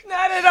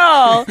 Not at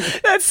all.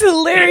 That's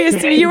hilarious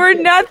to me. You were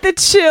not the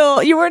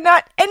chill. You were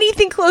not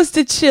anything close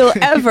to chill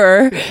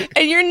ever.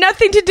 And you're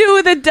nothing to do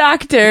with a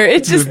doctor.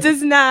 It just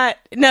does not.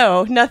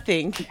 No,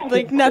 nothing.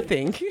 Like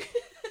nothing.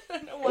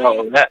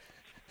 Oh, that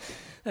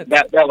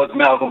was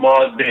Malcolm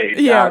all day.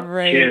 Yeah, Doc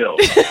right. Chill.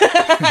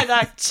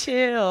 Doc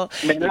Chill.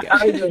 Man,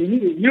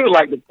 you were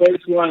like the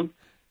first one.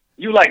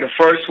 You were like the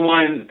first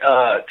one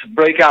to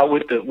break out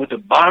with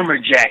the bomber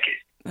jacket.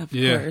 Of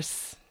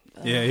course.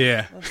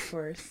 Yeah. Of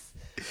course.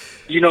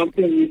 You know what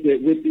I'm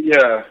saying? With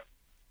the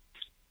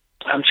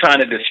I'm trying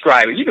to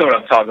describe it. You know what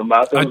I'm talking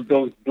about?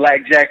 Those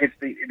black jackets.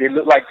 They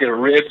look like they're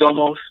ribbed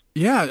almost.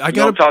 Yeah, I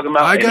got. What I'm talking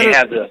about. They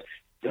have the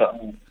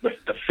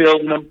fill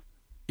in them.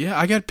 Yeah,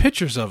 I got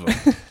pictures of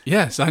them.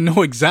 Yes, I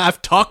know exactly.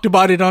 I've talked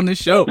about it on the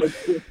show.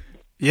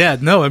 Yeah,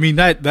 no, I mean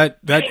that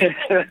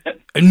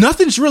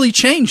nothing's really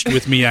changed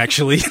with me,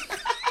 actually.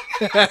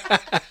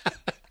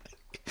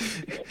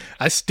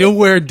 I still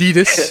wear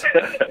Adidas.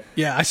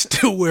 Yeah, I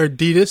still wear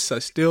Adidas. I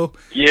still,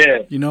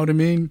 you know what I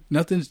mean?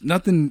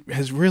 Nothing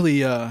has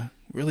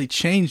really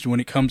changed when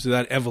it comes to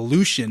that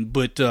evolution.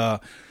 But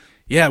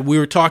yeah, we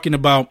were talking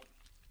about,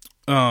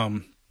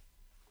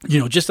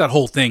 just that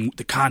whole thing,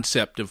 the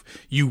concept of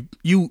you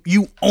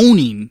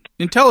owning,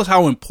 and tell us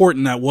how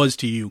important that was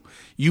to you.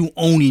 You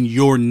owning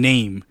your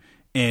name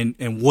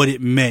and what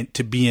it meant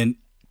to be an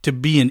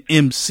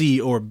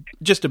MC or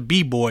just a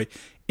b-boy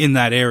in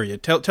that area.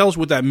 Tell us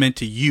what that meant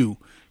to you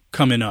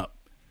coming up.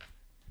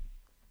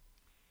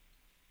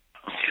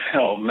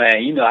 Oh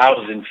man, I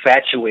was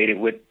infatuated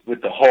with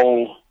the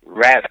whole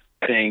rap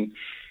thing.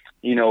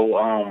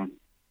 To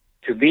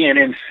be an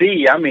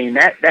MC, I mean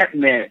that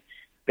meant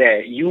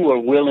that you were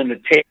willing to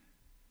take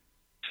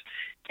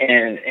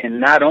and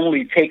not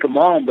only take them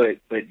on,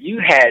 but you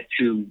had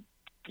to,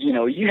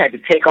 you had to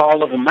take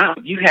all of them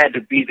out. You had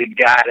to be the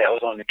guy that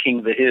was on the King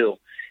of the Hill.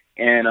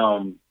 And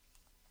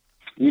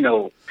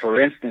for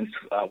instance,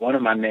 one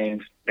of my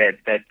names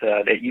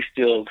that you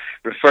still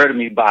refer to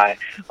me by,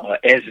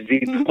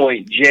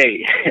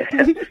 SV.J,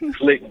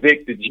 Slick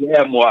Vic the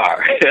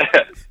Jamoir.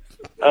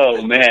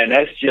 Oh man,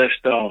 that's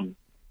just I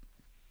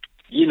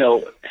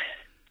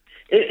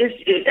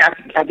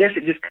guess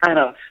it just kind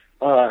of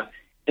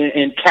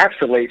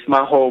encapsulates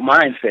my whole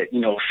mindset.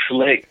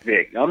 Slick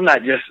Vic. I'm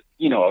not just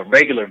a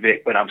regular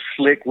Vic, but I'm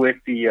slick with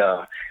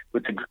the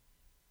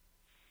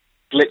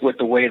slick with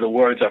the way the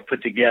words are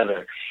put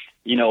together.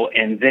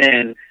 And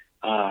then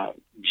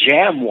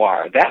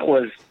Jamoir. That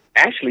was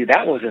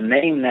a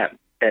name that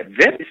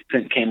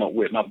Vincent came up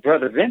with. My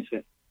brother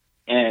Vincent,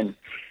 and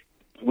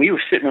we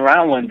were sitting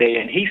around one day,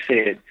 and he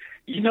said,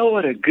 "You know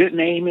what a good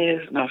name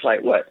is?" And I was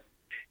like, "What?"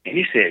 And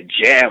he said,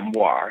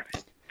 Jamoir. I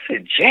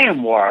said,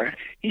 Jamoir?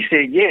 He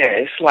said, yeah,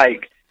 it's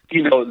like,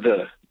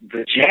 the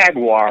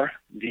jaguar,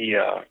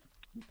 the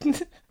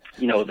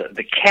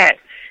cat.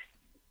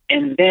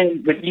 And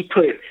then, but you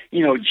put,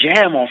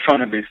 jam on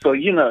front of it. So,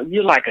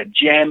 you're like a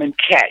jamming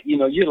cat.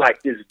 You're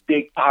like this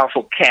big,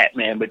 powerful cat,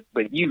 man, but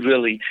you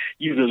really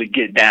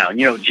get down.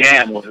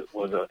 Jam was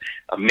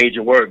a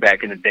major word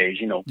back in the days,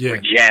 for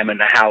jamming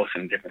the house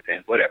and different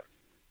things, whatever.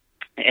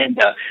 And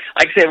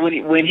like I said,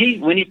 when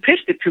he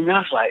pitched it to me, I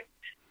was like,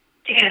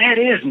 "Yeah, that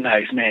is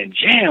nice, man,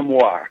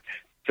 Jamoir."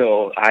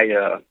 So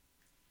I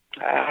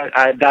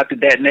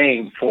adopted that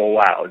name for a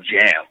while,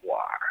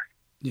 Jamoir.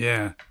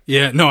 Yeah.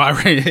 No, I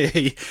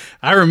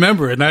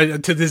remember it.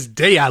 And to this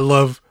day, I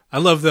love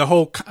the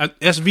whole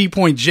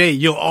SV.J.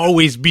 You'll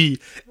always be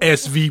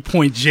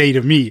SV.J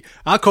to me.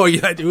 I'll call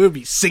you that. It would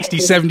be 60,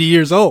 70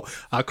 years old.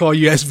 I'll call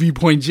you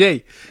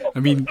SV.J. I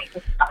mean,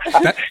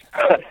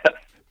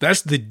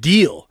 that's the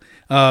deal.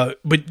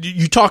 But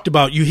you talked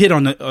about, you hit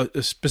on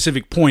a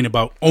specific point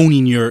about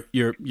owning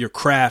your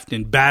craft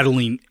and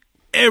battling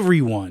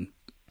everyone.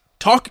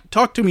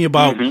 Talk to me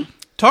about,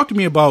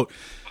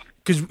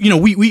 because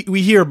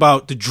we hear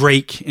about the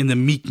Drake and the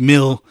Meek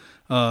Mill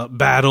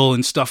battle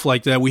and stuff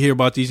like that. We hear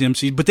about these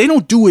MCs, but they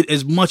don't do it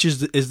as much as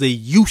they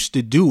used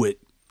to do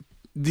it.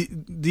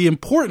 The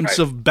importance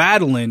of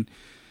battling,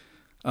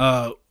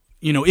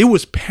 it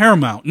was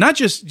paramount, not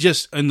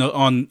just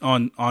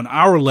on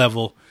our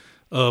level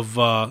of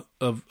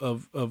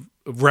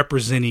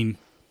representing,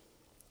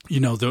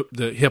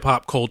 the hip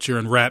hop culture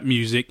and rap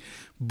music,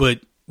 but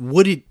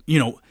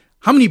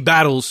how many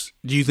battles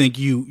do you think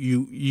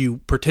you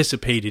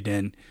participated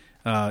in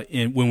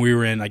when we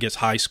were in, I guess,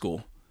 high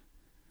school?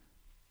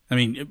 I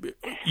mean,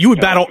 you would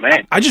battle.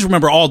 Man. I just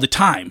remember all the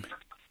time.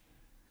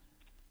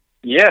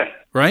 Yeah.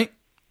 Right.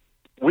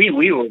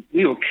 We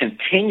were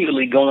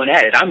continually going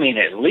at it. I mean,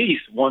 at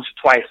least once or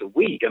twice a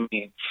week. I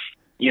mean,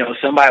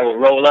 somebody would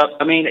roll up.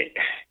 I mean,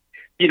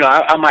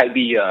 I might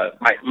be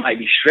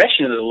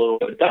stretching it a little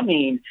bit. I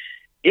mean,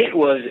 it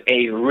was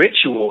a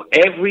ritual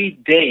every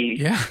day.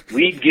 Yeah.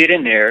 We'd get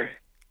in there,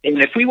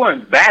 and if we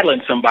weren't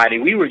battling somebody,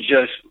 we were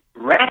just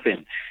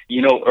rapping.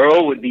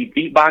 Earl would be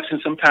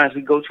beatboxing. Sometimes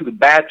we'd go to the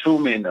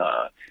bathroom and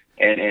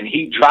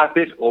he'd drop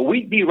it, or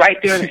we'd be right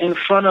there in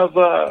front of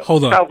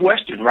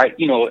Southwestern, right?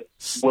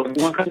 When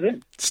one comes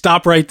in.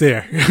 Stop right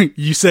there.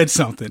 You said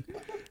something.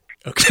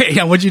 Okay,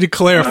 I want you to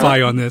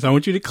clarify on this. I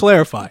want you to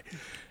clarify.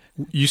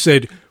 You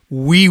said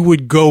we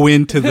would go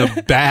into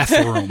the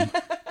bathroom.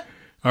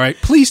 All right,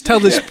 please tell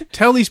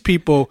these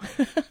people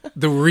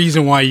the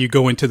reason why you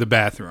go into the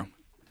bathroom.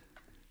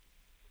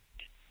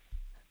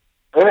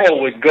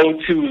 Earl would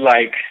go to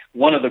like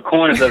one of the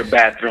corners of the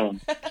bathroom,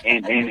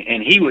 and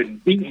he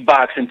would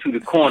beatbox into the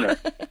corner,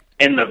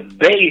 and the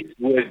bass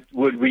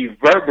would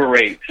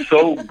reverberate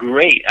so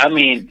great. I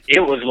mean, it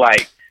was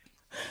like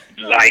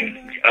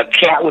a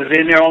cat was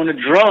in there on the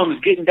drums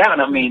getting down.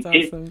 I mean,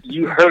 awesome.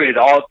 You heard it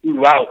all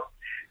throughout.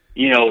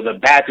 The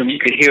bathroom, you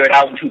could hear it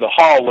out into the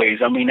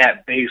hallways. I mean,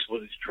 that bass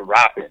was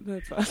dropping.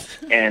 That's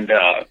awesome. And,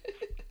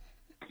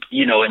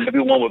 and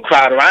everyone would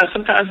crowd around.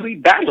 Sometimes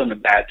we'd battle in the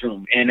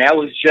bathroom. And that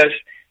was just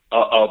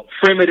a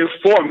primitive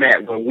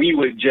format where we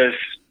would just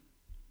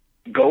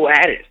go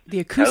at it. The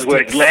acoustics. That's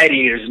where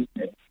gladiators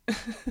met.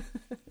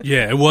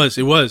 Yeah, it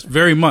was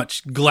very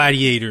much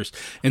Gladiators.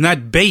 And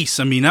that bass,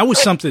 I mean, that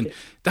was something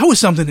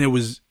that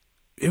was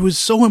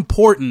so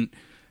important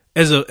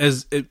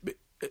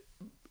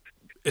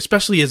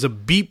especially as a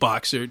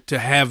beatboxer to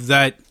have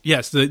that,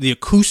 yes, the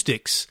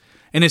acoustics.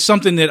 And it's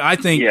something that I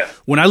think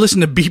when I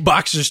listen to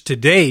beatboxers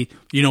today,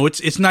 you know,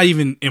 it's not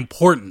even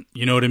important.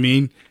 You know what I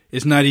mean?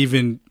 It's not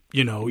even,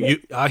 you know,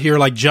 I hear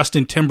like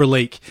Justin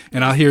Timberlake,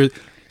 and I'll hear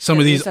some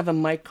of these. Just have a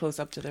mic close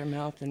up to their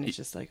mouth, and it's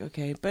just like,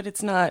 okay, but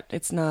it's not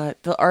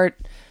the art.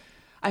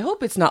 I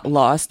hope it's not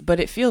lost, but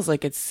it feels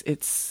like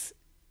it's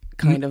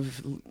kind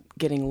of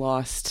getting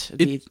lost.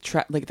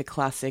 Like the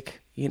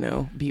classic, you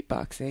know,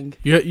 beatboxing.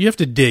 You have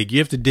to dig. You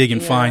have to dig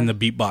and find the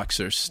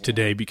beatboxers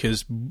today,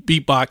 because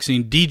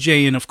beatboxing,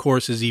 DJing, of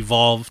course, has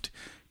evolved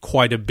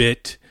quite a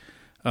bit.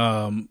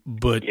 And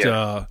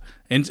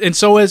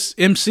so has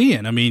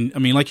MCing. I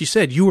mean, like you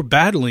said, you were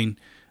battling.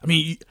 I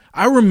mean,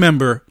 I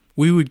remember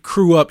we would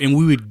crew up and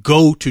we would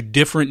go to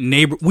different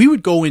we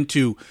would go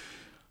into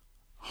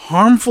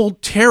harmful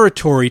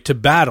territory to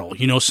battle.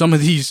 You know, some of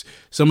these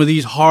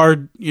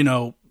hard, you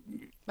know,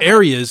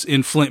 areas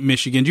in Flint,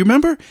 Michigan. Do you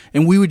remember?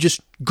 And we would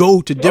just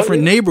go to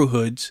different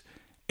neighborhoods,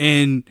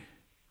 and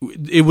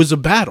it was a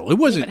battle. It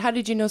wasn't. But how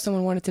did you know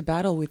someone wanted to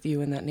battle with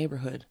you in that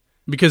neighborhood?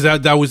 Because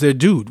that was their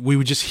dude. We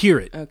would just hear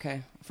it.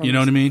 Okay. You know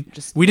what I mean?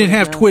 We didn't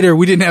have Twitter.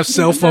 We didn't have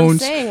cell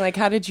phones. I'm saying, like,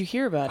 how did you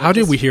hear about it? How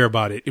did we hear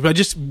about it? If I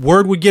just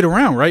word would get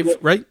around, right?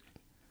 Right?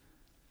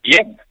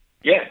 Yeah.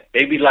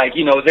 They'd be like,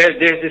 you know, there's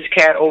this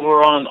cat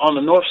over on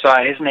the north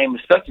side. His name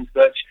is such and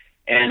such,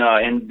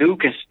 and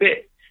dude can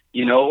spit.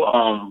 You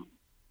know,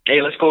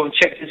 hey, let's go and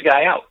check this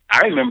guy out.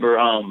 I remember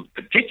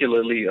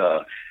particularly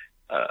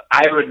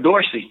Ira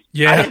Dorsey.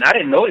 Yeah. I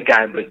didn't know the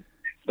guy, but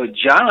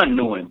John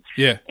knew him.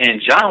 Yeah.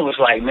 And John was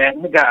like,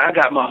 man, I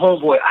got my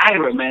homeboy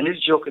Ira, man. This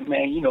joker,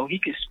 man, you know, he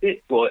can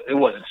spit. Well, it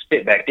wasn't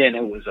spit back then.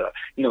 It was,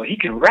 you know, he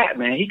can rap,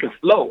 man. He can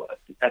flow.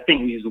 I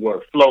think we used the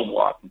word flow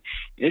more often.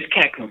 This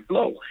cat can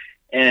flow.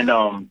 And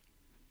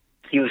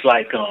he was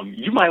like,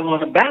 you might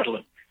want to battle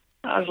him.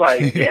 I was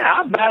like, yeah,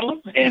 I'll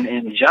battle him.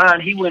 And John,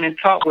 he went and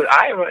talked with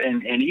Ira,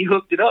 and he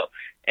hooked it up.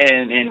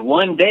 And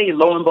one day,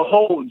 lo and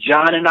behold,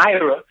 John and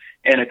Ira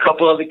and a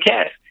couple other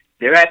cats,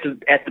 they're at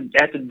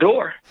the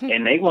door,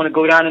 and they want to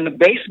go down in the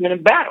basement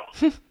and battle.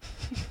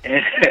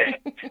 And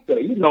so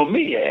you know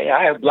me,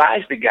 I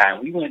obliged the guy.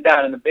 We went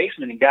down in the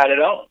basement and got it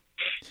on.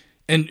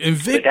 And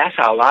Vic, but that's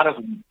how a lot of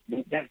them.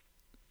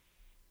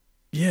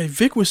 Yeah,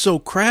 Vic was so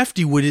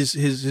crafty with his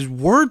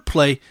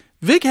wordplay.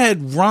 Vic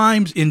had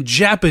rhymes in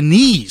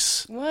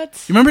Japanese.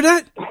 What? You remember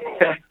that?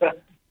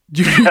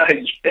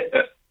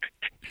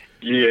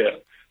 Yeah.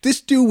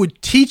 This dude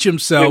would teach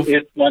himself.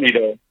 It's funny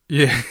though.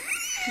 Yeah.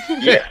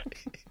 Yeah.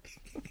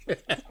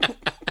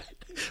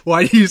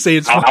 Why do you say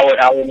it's funny?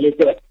 I would look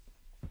up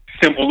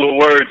simple little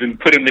words and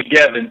put them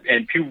together,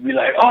 and people would be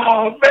like,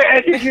 "Oh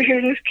man, did you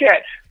hear this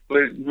cat?"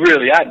 But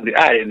really, I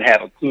didn't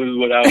have a clue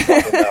what I was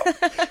talking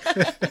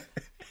about.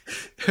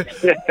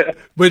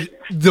 But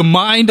the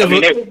mind of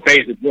they were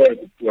basic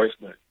words, of course,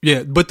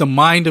 but the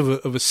mind of a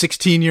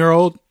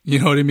 16-year-old, you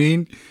know what I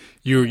mean?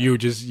 You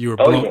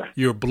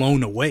were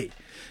blown away.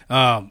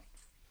 I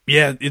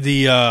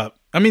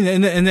mean,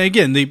 and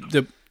again,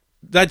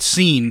 that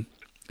scene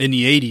in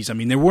the 80s, I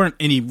mean, there weren't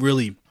any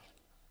really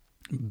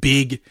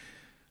big.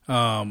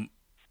 I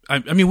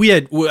mean, we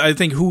had. I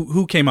think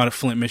who came out of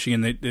Flint,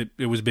 Michigan.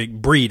 It was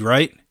big. Breed,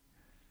 right?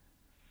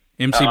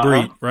 MC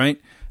Breed, right?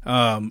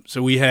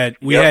 So we had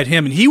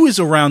him, and he was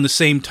around the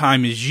same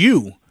time as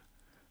you,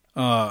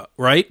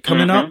 right?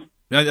 Coming up,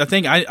 I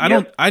think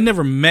I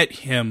never met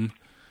him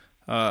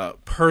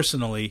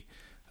personally,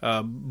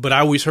 but I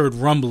always heard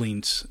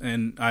rumblings,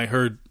 and I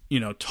heard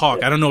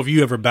talk. I don't know if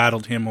you ever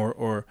battled him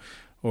or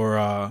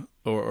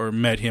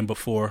met him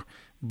before,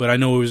 but I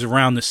know it was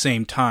around the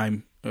same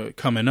time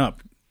coming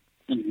up.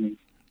 And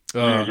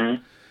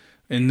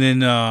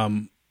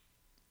then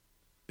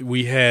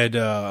we had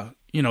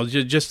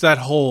just that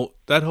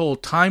whole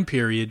time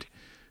period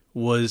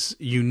was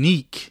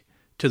unique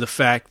to the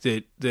fact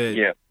that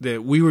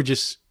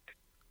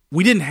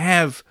we didn't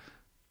have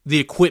the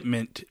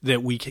equipment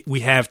that we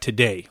have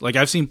today. Like,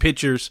 I've seen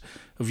pictures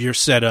of your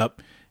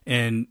setup,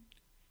 and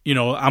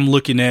I'm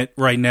looking at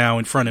right now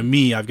in front of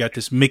me, I've got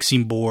this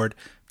mixing board,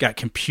 got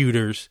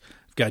computers,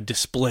 got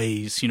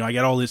displays, I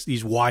got all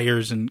these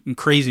wires and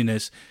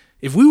craziness.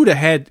 If we would have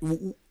had,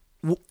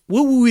 what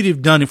would we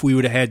have done if we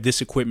would have had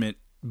this equipment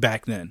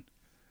back then?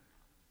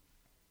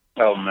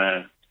 Oh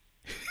man,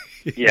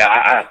 yeah,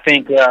 I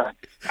think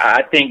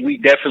we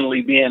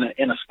definitely be in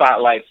a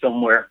spotlight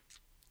somewhere.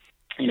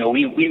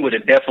 We would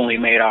have definitely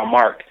made our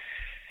mark.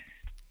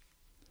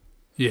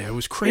 Yeah, it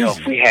was crazy.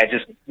 If we had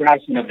just a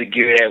fraction of the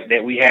gear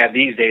that we have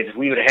these days, if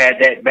we would have had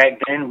that back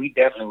then, we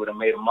definitely would have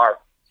made a mark.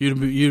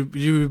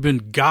 You'd have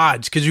been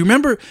gods, because you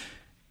remember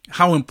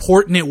how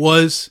important it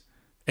was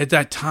at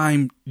that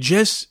time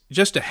just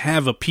to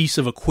have a piece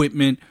of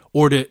equipment,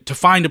 or to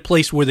find a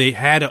place where they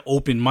had an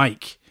open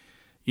mic.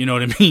 You know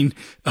what I mean?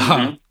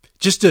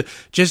 Just to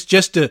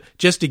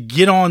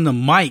get on the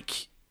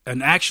mic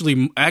an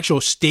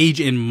actual stage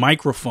and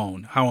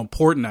microphone. How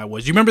important that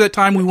was. You remember that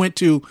time we went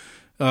to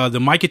the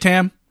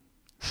Micatam?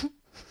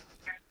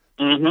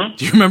 Mm-hmm.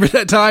 Do you remember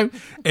that time?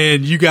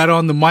 And you got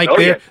on the mic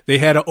there. Yeah. They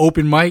had an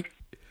open mic.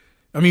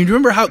 I mean, do you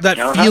remember how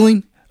that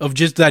feeling of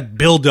just that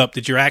build up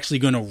that you're actually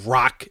going to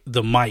rock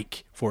the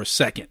mic for a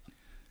second?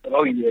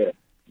 Oh yeah.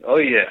 Oh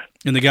yeah.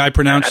 And the guy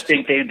pronounced. I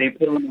think they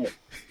put on that.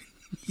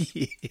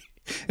 Yeah.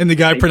 And the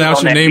guy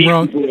pronounced your name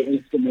wrong.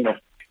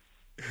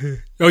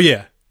 Oh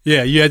yeah.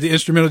 Yeah, you had the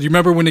instrumental. Do you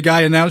remember when the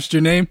guy announced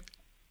your name?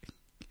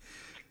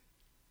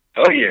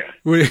 Oh yeah.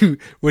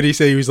 What did he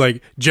say? He was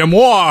like,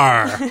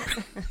 Jamar.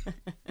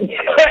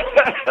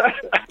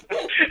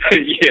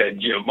 Yeah,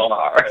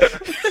 Jamar.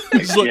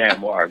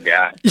 Jamar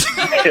guy.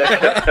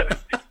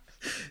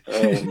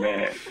 Oh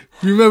man.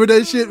 You remember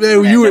that shit,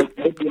 man?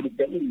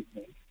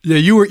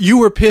 You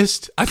were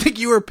pissed. I think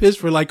you were pissed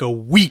for like a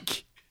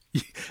week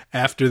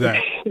after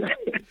that.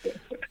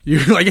 You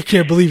were like, I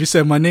can't believe you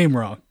said my name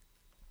wrong.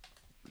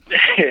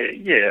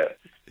 Yeah.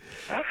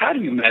 How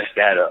do you mess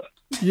that up?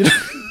 You know?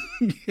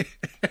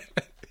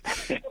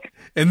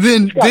 And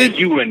then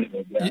you wouldn't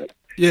know that.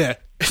 Yeah.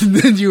 And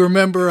then you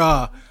remember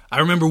I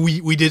remember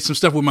we did some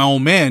stuff with my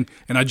old man,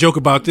 and I joke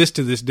about this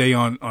to this day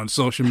on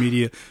social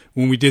media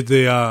when we did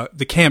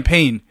the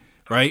campaign,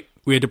 right?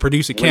 We had to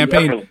produce a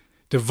campaign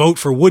to vote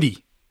for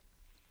Woody.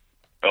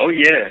 Oh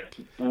yeah.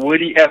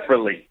 Woody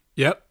Epperly.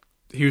 Yep.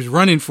 He was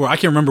running for, I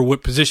can't remember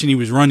what position he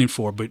was running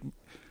for, but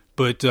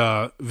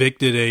Vic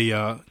did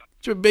a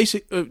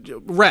basic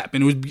rap,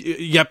 and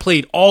it got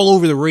played all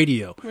over the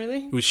radio.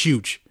 Really? It was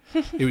huge.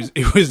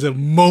 It was a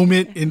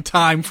moment in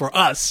time for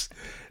us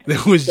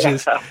that was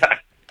just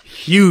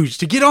huge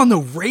to get on the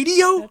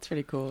radio. That's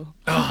pretty cool.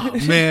 Oh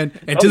man!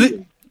 And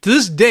to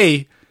this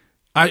day,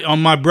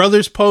 on my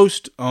brother's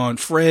post, on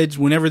Fred's,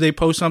 whenever they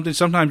post something,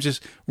 sometimes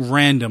just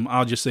random,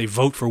 I'll just say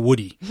vote for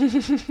Woody.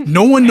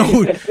 No one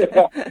knows.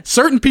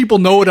 Certain people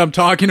know what I'm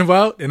talking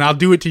about, and I'll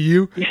do it to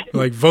you.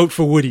 Like, vote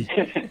for Woody.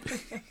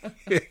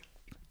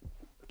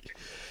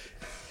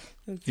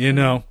 You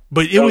know,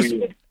 but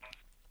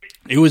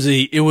it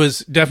was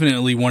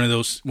definitely one of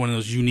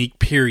those unique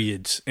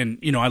periods, and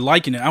you know, I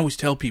liken it. I always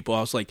tell people,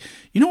 I was like,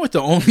 you know what, the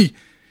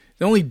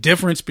only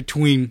difference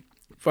between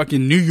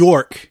fucking New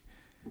York,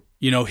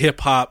 you know,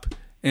 hip hop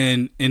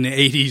and in the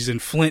 80s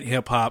and Flint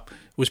hip hop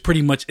was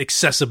pretty much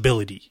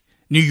accessibility.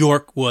 New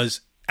York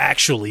was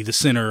actually the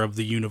center of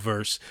the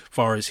universe as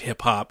far as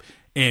hip hop,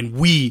 and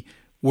we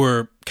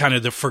were kind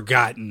of the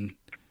forgotten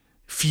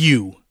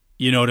few.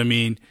 You know what I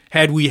mean?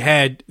 Had we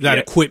had that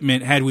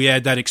equipment, had we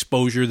had that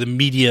exposure, the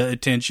media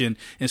attention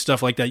and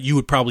stuff like that, you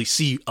would probably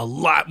see a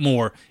lot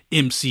more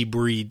MC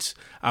breeds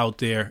out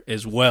there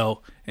as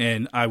well.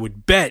 And I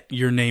would bet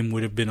your name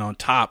would have been on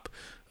top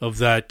of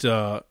that,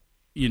 on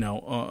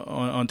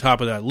top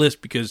of that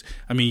list, because,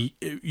 I mean,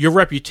 your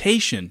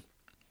reputation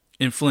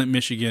in Flint,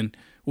 Michigan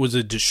was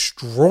a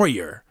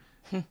destroyer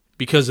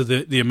because of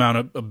the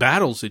amount of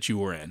battles that you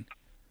were in.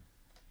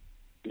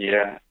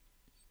 Yeah.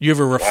 Do you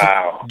ever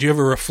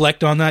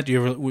reflect on that? Do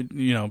you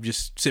ever,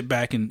 just sit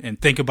back and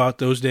think about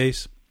those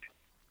days?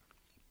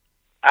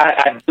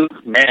 I do,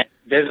 man.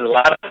 There's a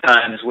lot of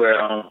times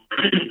where I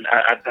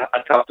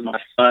talk to my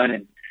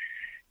son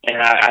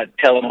and I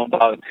tell him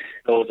about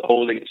those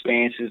old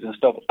experiences and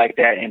stuff like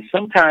that. And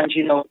sometimes,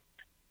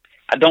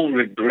 I don't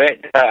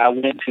regret that I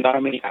went to the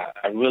Army.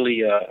 I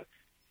really,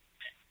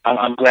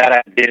 I'm glad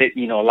I did it.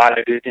 A lot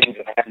of good things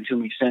have happened to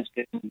me since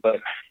then,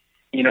 but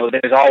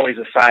there's always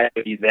a side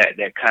of you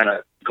that kind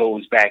of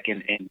goes back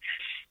in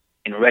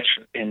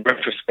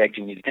retrospect,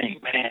 and you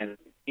think, man,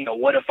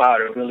 what if I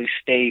would have really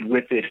stayed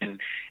with it and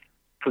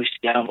pushed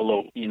the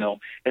envelope?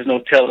 There's no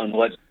telling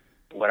what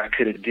I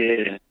could have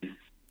did, and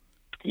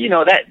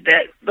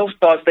that those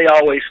thoughts, they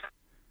always,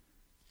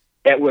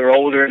 that we're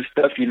older and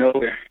stuff,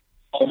 we're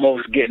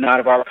almost getting out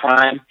of our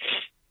prime.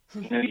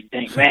 You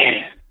think,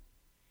 man,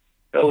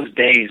 those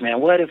days,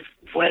 man, what if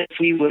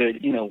we would have,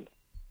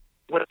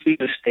 what if we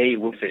would have stayed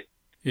with it?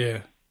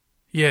 Yeah.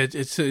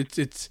 It's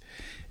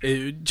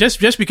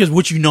just because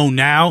what you know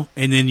now,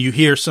 and then you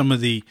hear some of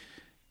the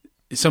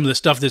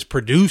stuff that's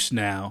produced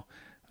now,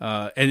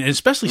 and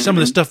especially some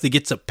of the stuff that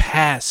gets a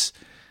pass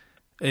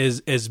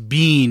as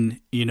being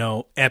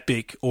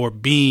epic or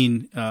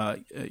being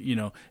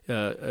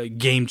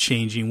game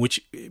changing,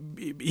 which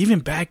even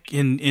back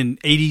in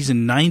 80s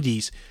and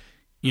 90s,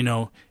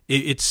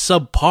 it's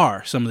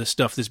subpar. Some of the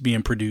stuff that's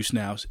being produced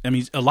now. I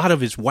mean, a lot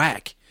of it's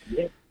whack.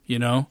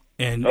 Yeah.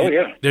 And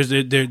there's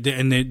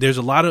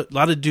a lot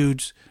of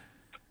dudes,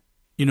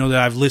 that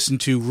I've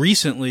listened to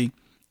recently.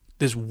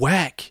 There's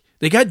whack.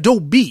 They got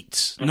dope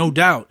beats, no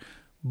doubt,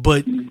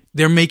 but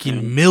they're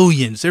making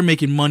millions. They're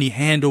making money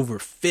hand over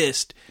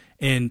fist,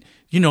 and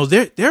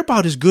they're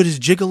about as good as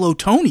Gigolo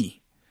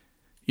Tony.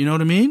 You know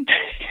what I mean?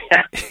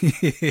 Yeah.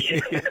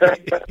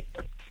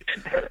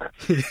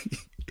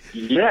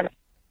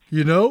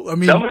 I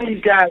mean, some of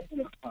these guys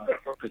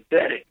are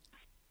pathetic.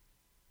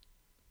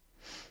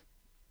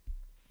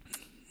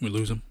 We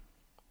lose him.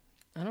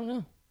 I don't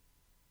know.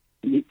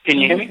 Can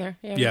you hear me?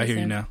 Yeah, I hear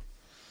you now.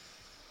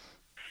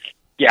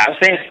 Yeah, I'm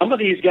saying some of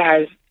these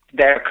guys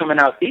that are coming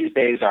out these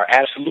days are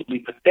absolutely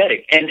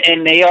pathetic,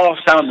 and they all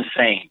sound the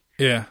same.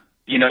 Yeah.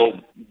 You know,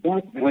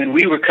 when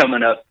we were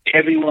coming up,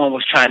 everyone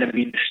was trying to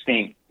be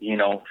distinct. You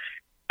know,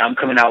 I'm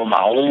coming out with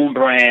my own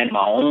brand,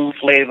 my own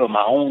flavor,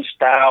 my own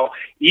style.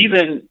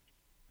 Even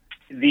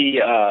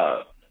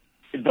the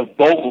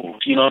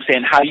vocals, you know what I'm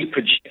saying, how you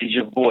projected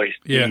your voice.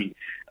 Yeah.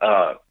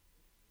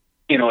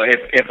 You know,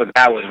 if a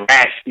guy was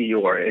raspy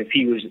or if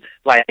he was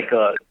like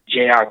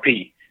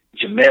JRP,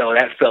 Jamel,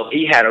 that felt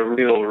he had a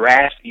real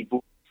raspy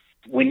voice.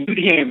 When you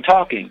hear him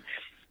talking,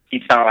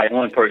 he sounded like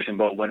one person,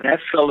 but when that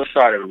fella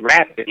started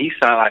rapping, he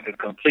sounded like a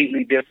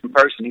completely different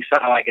person. He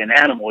sounded like an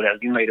animal that was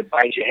getting ready to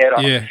bite your head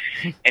off. Yeah.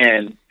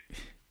 And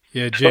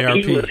yeah,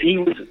 JRP. He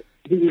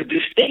was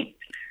distinct.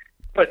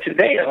 But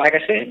today, like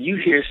I said, you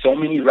hear so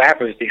many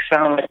rappers, they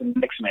sound like the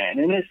next man.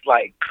 And it's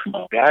like, come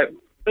on, guys,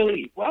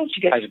 really, why don't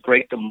you guys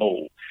break the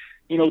mold?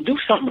 You know, do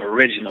something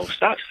original.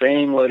 Stop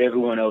saying what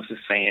everyone else is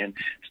saying.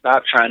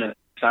 Stop trying to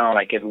sound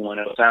like everyone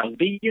else sounds.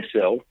 Be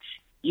yourself,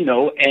 you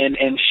know,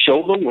 and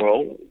show the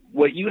world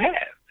what you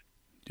have.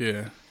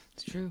 Yeah.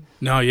 It's true.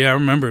 No, yeah, I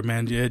remember,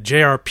 man. Yeah,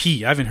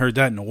 JRP. I haven't heard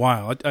that in a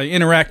while. I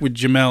interact with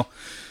Jamel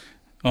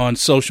on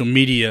social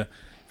media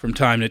from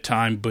time to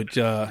time, but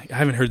I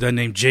haven't heard that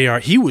name, JR.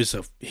 He was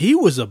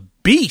a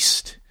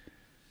beast.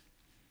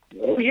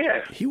 Oh,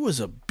 yeah. He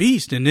was a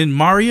beast. And then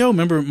Mario,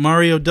 remember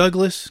Mario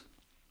Douglas?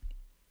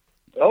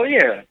 Oh,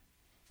 yeah.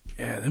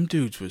 Yeah, them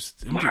dudes was...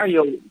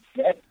 Mario,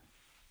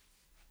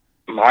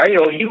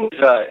 he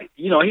was,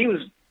 you know, he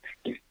was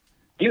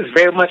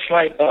very much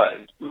like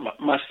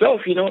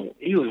myself, you know.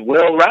 He was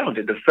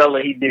well-rounded. The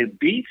fella, he did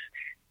beats,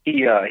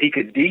 he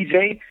could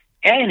DJ,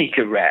 and he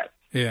could rap.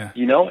 Yeah.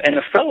 You know, and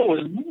the fella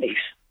was nice.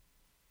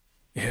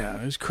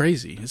 Yeah, it was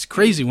crazy. It's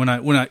crazy when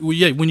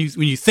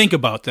you think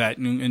about that,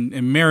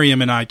 and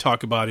Miriam and I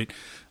talk about it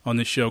on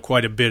the show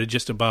quite a bit,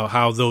 just about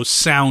how those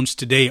sounds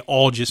today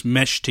all just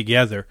mesh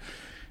together,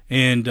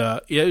 and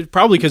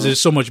probably because there's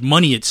so much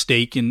money at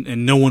stake,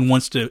 and no one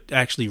wants to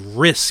actually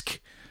risk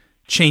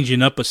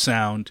changing up a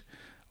sound,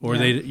 or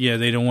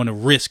they don't want to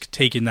risk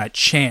taking that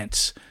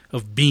chance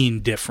of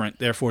being different.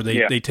 Therefore,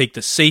 they take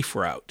the safe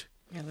route.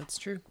 Yeah, that's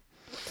true.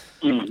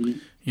 Mm-hmm.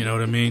 You know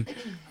what I mean?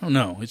 I don't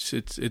know.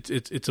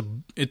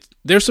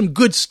 There's some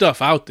good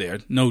stuff out there,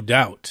 no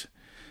doubt.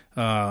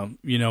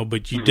 You know,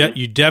 but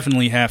you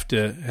definitely have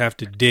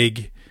to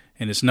dig,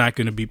 and it's not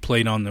going to be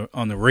played on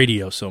the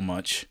radio so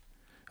much.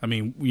 I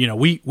mean, you know,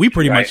 we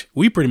pretty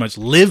much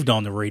lived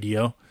on the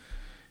radio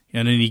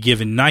on any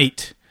given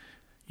night,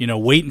 you know,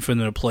 waiting for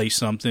them to play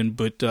something.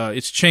 But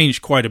it's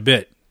changed quite a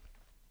bit.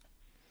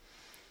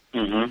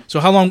 Mm-hmm. So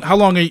how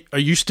long are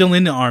you still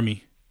in the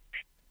Army?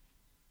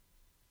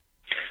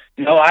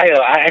 No, I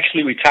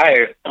actually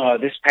retired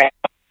this past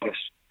August.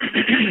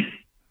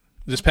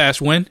 This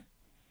past when?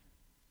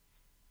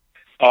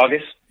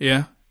 August.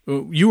 Yeah.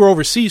 You were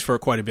overseas for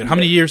quite a bit. How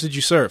many years did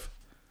you serve?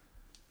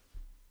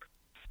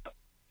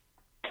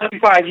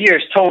 25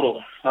 years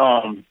total.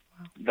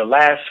 The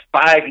last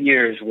 5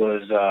 years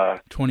was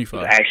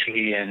 25.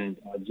 Actually in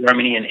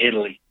Germany and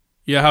Italy.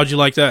 Yeah, how'd you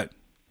like that?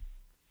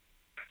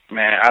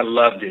 Man, I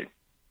loved it.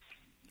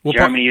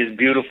 Germany is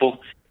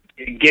beautiful.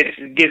 It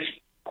gets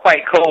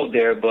quite cold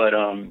there, but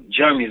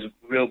Germany is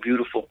real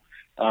beautiful.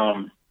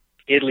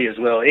 Italy as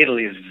well.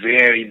 Italy is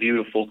very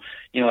beautiful.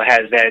 You know, it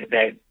has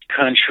that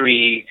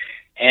country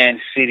and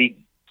city,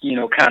 you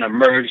know, kind of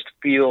merged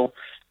feel.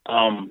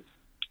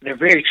 They're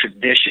very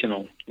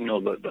traditional. You know,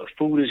 the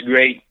food is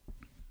great.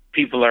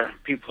 People are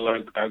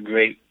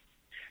great.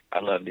 I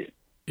loved it.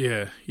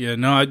 Yeah.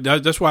 No,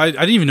 that's why I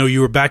didn't even know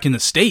you were back in the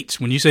States.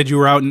 When you said you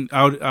were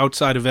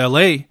outside of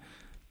L.A.,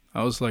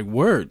 I was like,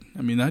 word.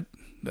 I mean,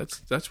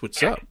 that's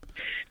what's up.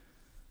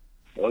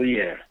 Oh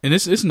yeah. And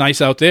it's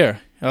nice out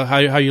there. How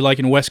you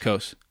liking the West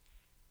Coast?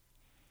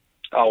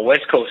 Oh,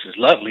 West Coast is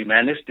lovely,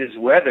 man. This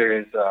weather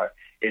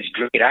is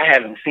great. I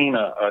haven't seen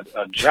a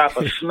drop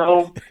of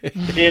snow,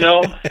 you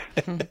know.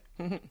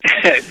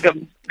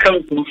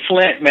 Coming from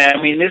Flint, man.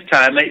 I mean, this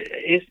time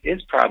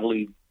it's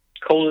probably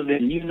colder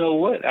than you know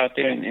what out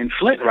there in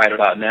Flint right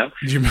about now.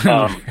 Do you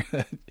remember?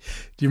 Do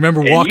you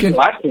remember walking?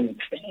 I can't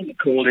stand the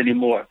cold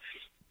anymore.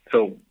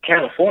 So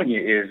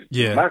California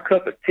is my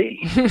cup of tea.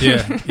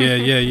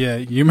 Yeah.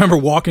 You remember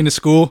walking to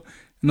school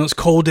in those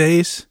cold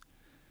days?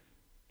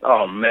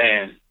 Oh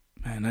man,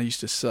 that used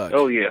to suck.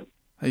 Oh yeah,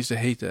 I used to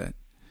hate that.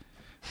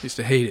 I used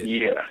to hate it.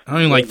 Yeah, I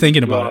don't even like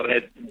thinking about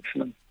it.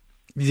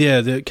 Yeah,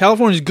 the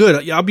California's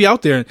good. I'll be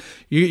out there.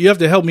 You have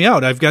to help me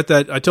out. I've got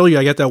that. I told you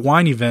I got that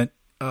wine event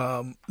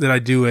that I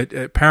do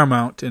at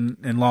Paramount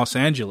in Los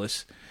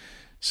Angeles.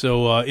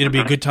 So it'll be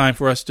a good time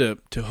for us to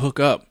hook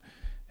up.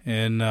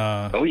 And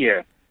oh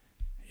yeah.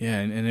 Yeah,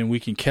 and then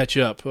we can catch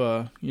up,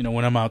 you know,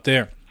 when I'm out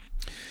there.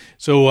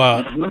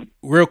 So,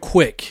 real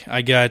quick,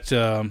 I got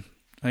a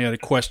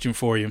question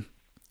for you.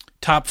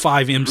 Top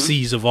 5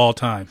 MCs of all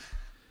time.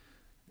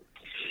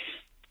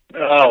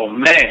 Oh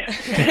man,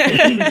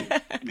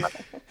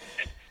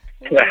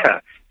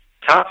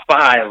 top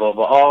 5 of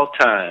all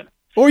time.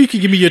 Or you could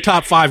give me your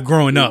top 5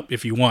 growing up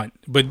if you want,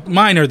 but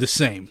mine are the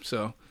same.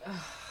 So,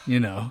 You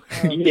know.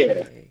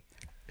 Yeah.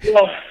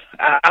 Well,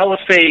 I would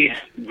say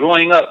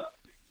growing up,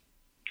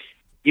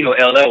 you know,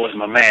 LL was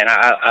my man.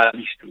 I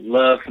used to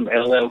love some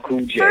LL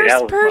Cool J.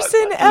 First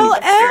person LL?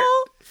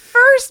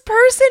 First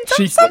person?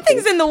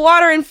 Something's in the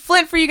water in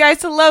Flint for you guys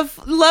to love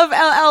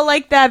LL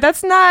like that.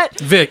 That's not...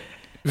 Vic.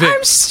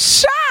 I'm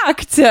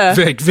shocked.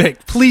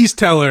 Vic, please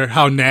tell her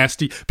how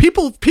nasty.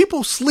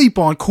 People sleep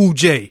on Cool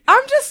J.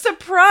 I'm just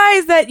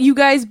surprised that you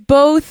guys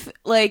both,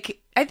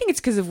 like, I think it's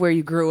because of where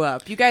you grew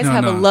up. You guys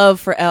have a love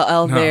for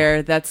LL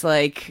there that's,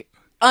 like,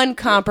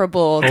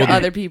 uncomparable to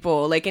other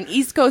people. Like, in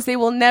East Coast, they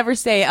will never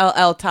say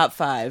LL top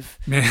 5.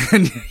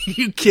 Man,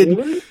 you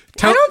kidding?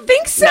 I don't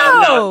think so.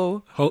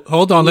 No.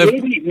 Hold on.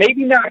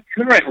 Maybe not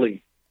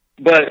currently,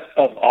 but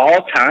of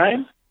all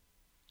time,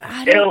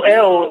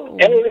 LL,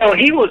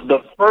 he was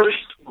the first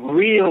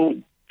real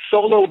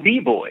solo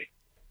B-boy.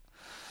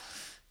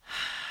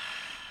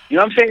 You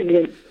know what I'm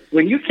saying?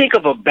 When you think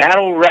of a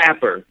battle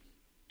rapper,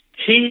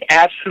 he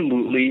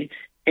absolutely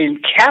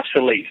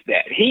encapsulates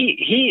that.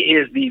 He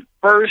is the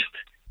first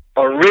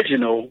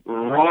original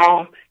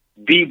raw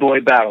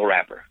B-boy battle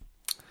rapper.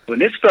 When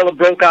this fella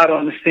broke out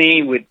on the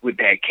scene with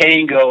that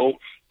Kango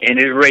and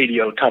his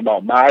radio, talking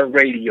about my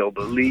radio,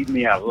 believe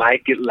me, I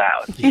like it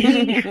loud.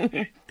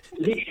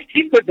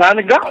 He put down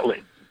the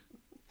gauntlet.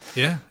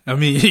 Yeah, I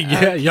mean,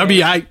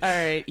 all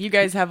right, you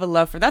guys have a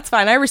love for that's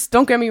fine.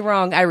 Don't get me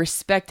wrong, I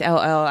respect LL.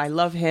 I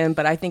love him,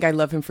 but I think I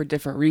love him for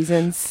different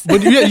reasons.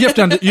 But you have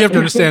to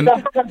understand.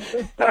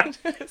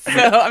 So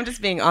I'm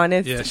just being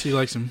honest. Yeah, she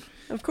likes him.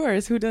 Of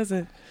course, who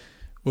doesn't?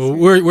 Well,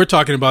 we're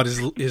talking about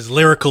his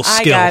lyrical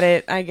skill.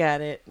 I got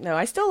it. No,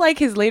 I still like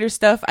his later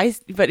stuff.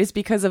 But it's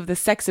because of the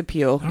sex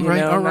appeal. All right.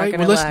 Well, all right,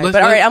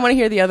 I want to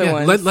hear the other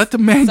ones. Let the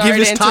man give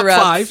his top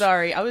 5.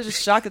 Sorry, I was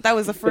just shocked that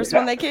was the first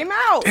one that came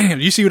out. Damn,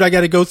 you see what I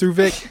got to go through,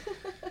 Vic?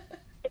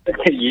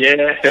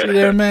 Yeah. See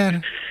there,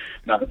 man.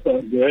 No, that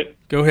sounds good.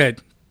 Go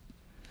ahead.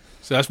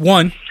 So that's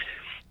 1.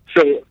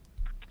 So,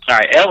 all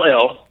right,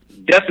 LL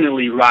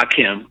definitely rock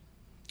him.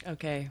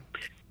 Okay.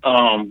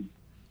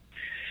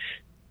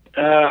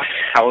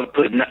 I would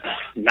put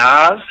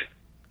Nas.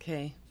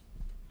 Okay.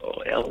 Oh,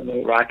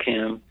 LL,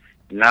 Rakim,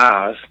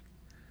 Nas.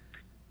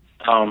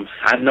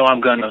 I know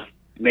I'm gonna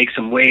make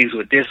some waves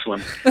with this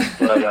one,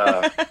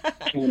 but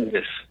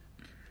Cannabis.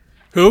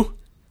 Who?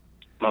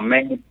 My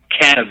man,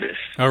 Cannabis.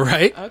 All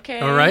right.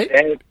 Okay. All right.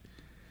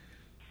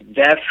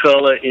 That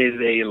fella is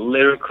a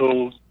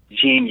lyrical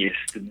genius.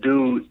 The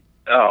dude.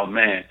 Oh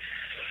man.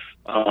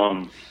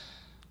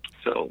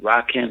 So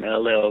Rakim,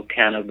 LL,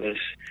 Cannabis.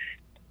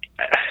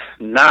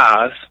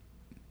 Nas,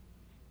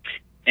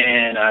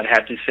 and I'd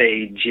have to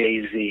say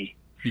Jay-Z.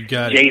 You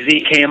got it.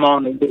 Jay-Z came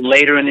on a bit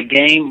later in the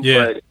game,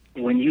 but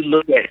when you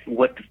look at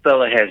what the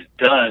fella has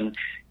done,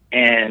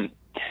 and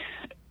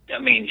I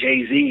mean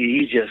Jay-Z,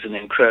 he's just an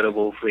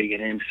incredible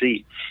freaking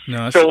MC.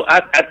 No, so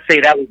I'd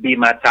say that would be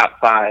my top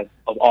 5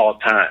 of all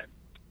time.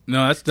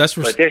 No, that's.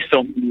 But there's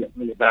so many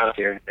out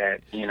there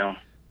that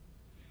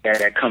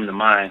that come to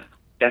mind.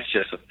 That's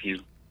just a few.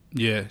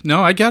 Yeah,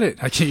 no, I got it.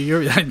 I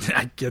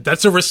get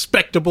that's a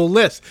respectable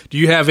list. Do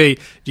you have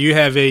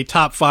a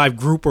top 5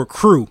 group or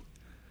crew?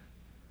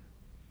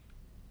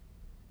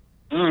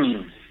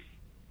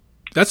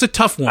 That's a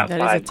tough one. That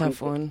is a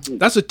tough one.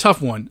 That's a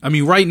tough one. I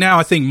mean, right now,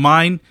 I think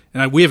mine,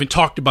 and we haven't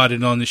talked about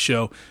it on the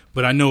show,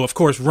 but I know, of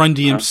course, Run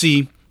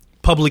DMC,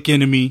 Public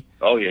Enemy.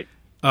 Oh yeah.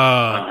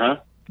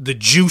 The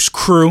Juice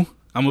Crew.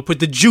 I'm gonna put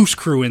the Juice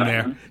Crew in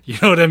there. You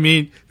know what I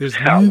mean? There's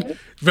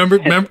remember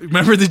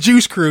the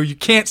Juice Crew. You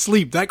can't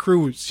sleep. That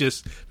crew was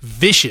just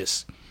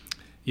vicious.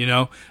 You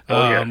know.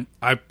 I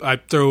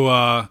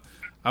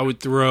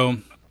would throw.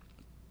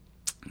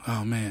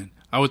 Oh man,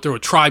 I would throw a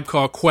Tribe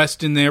Called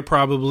Quest in there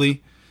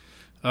probably.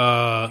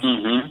 I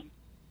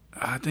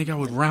think I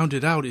would round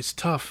it out. It's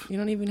tough. You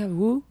don't even have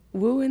Woo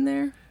in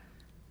there.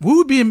 Woo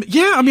would be I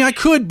mean I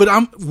could,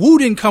 but Woo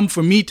didn't come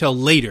for me till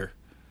later.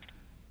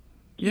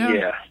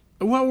 Yeah.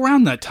 Well,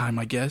 around that time,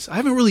 I guess. I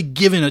haven't really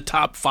given a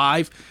top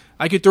 5.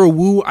 I could throw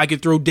Woo. I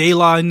could throw De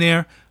La in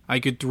there. I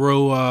could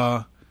throw.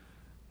 I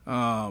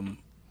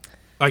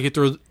could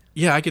throw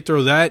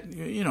that.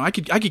 You know, I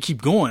could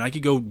keep going. I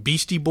could go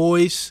Beastie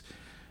Boys.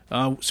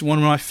 It's one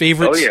of my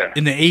favorites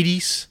in the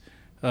 '80s.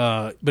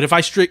 But if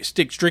I stick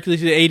strictly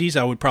to the '80s,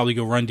 I would probably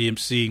go Run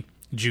DMC,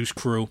 Juice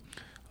Crew,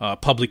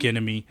 Public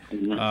Enemy,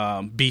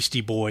 Beastie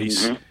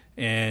Boys,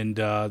 and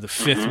the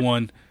 5th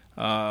one.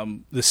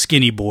 The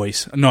Skinny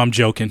Boys. No, I'm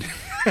joking.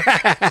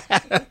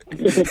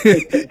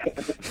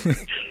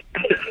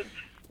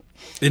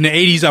 In the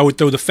 80s, I would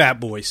throw the Fat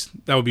Boys.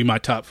 That would be my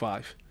top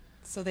 5.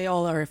 So they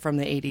all are from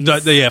the 80s?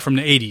 Yeah, from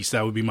the 80s.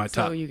 That would be my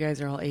top. So you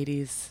guys are all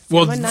 80s.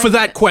 Well, for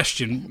that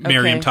question,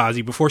 Miriam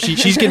Tazi, before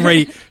she's getting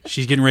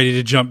ready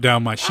to jump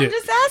down my shit.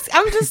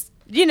 I'm just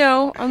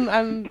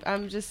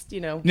I'm just,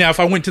 Now, if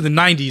I went to the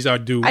 90s,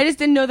 I'd do. I just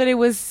didn't know that it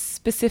was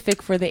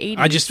specific for the 80s.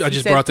 I just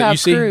brought that. You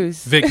see,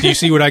 Cruise. Vic, do you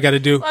see what I got to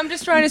do? Well, I'm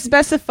just trying to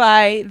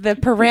specify the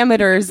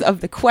parameters of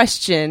the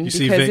question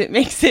because it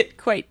makes it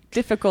quite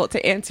difficult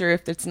to answer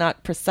if it's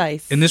not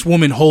precise. And this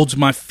woman holds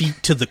my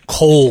feet to the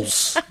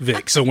coals,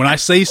 Vic. So when I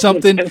say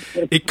something,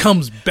 it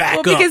comes back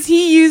up. Because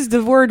he used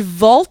the word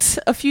vault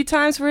a few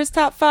times for his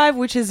top 5,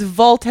 which his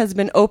vault has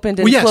been opened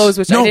and closed,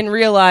 which I didn't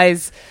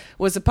realize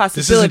was a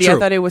possibility. I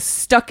thought it was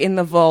stuck in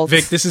the vault.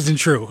 Vic, this isn't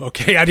true,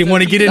 okay? I didn't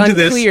want to get into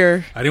this.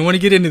 I didn't want to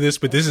get into this,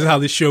 but this is how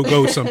this show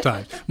goes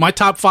sometimes. My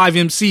top 5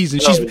 MCs,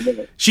 and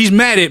she's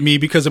mad at me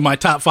because of my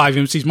top 5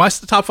 MCs. My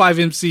top 5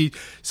 MCs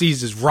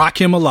is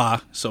Rakim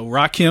Allah, so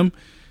Rakim,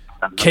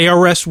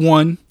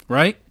 KRS-One,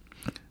 right?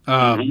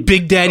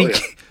 Big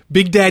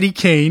Daddy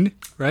Kane,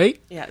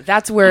 right? Yeah,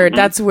 that's where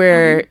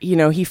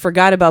he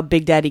forgot about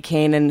Big Daddy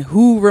Kane, and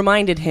who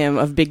reminded him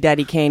of Big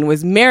Daddy Kane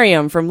was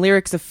Miriam from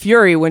Lyrics of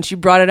Fury when she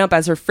brought it up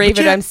as her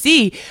favorite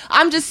MC.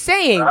 I'm just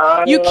saying,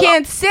 you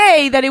can't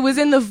say that it was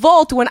in the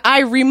vault when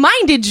I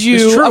reminded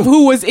you of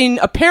who was in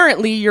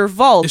apparently your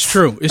vault. It's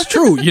true.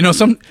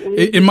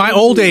 In my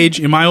old age,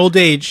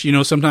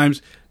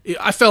 sometimes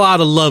I fell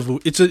out of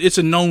love. It's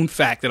a known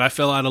fact that I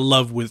fell out of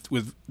love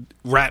with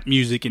rap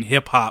music and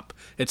hip hop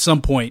at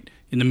some point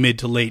in the mid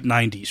to late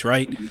 90s,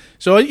 right?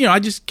 So, I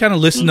just kind of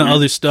listened to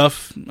other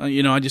stuff.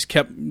 I just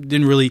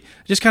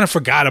kind of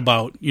forgot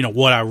about,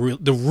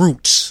 the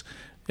roots.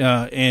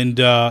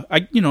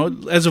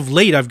 As of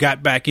late, I've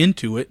got back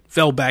into it,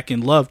 fell back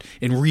in love,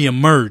 and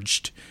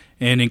reemerged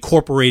and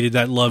incorporated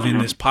that love in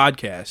this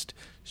podcast.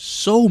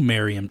 So,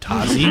 Miriam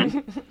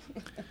Tazi,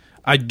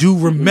 I do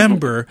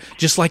remember,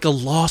 just like a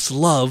lost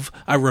love,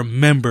 I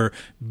remember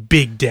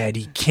Big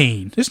Daddy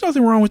Kane. There's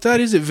nothing wrong with that,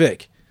 is it,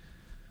 Vic?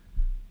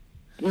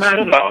 Not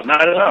at all.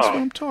 Not at all. That's what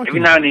I'm talking Every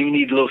now and then you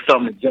need a little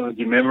something to jog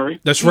your memory.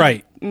 That's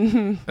right.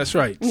 Mm-hmm. That's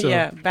right. So,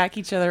 yeah, back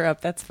each other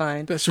up. That's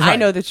fine. That's right. I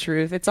know the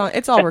truth. It's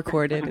all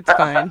recorded. It's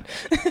fine.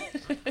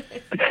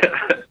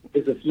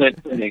 It's a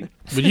Flint thing.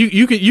 But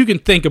you can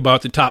think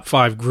about the top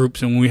 5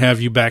 groups, and when we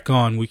have you back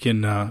on, we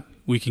can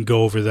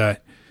go over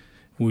that.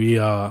 We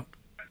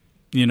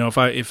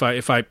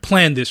if I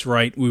planned this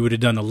right, we would have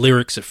done a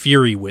Lyrics of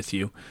Fury with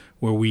you,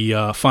 where we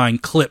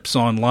find clips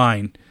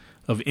online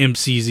of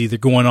MCs either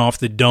going off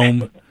the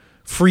dome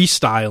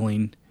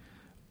freestyling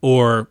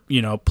or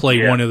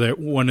play one of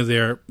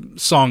their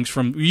songs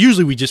from.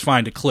 Usually we just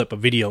find a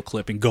video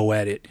clip and go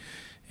at it,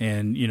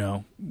 and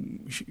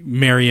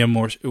Miriam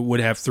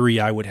would have 3,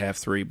 I would have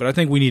 3, but I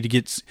think we need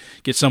to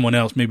get someone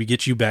else, maybe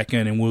get you back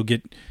in, and we'll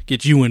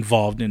get you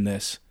involved in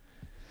this.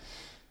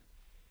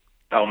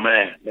 Oh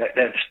man,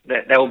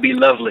 that would be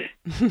lovely.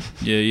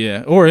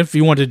 Yeah. Or if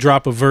you want to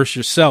drop a verse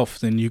yourself,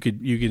 then you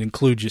could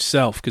include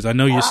yourself, because I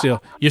know you're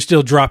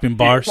still dropping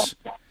bars.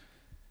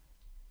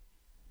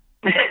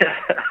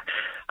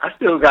 I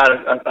still got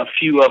a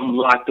few of them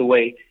locked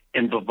away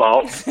in the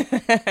vault.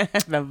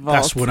 The vault.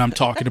 That's what I'm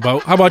talking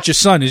about. How about your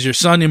son? Has your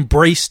son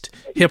embraced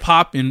hip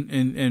hop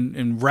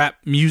and rap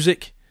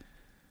music?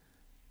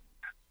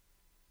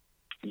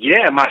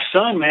 Yeah, my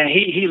son, man,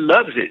 he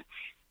loves it.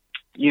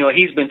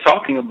 He's been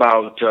talking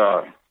about,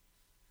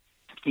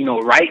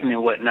 writing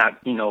and whatnot,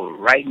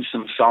 writing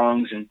some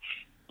songs and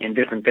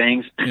different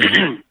things,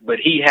 but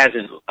he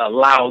hasn't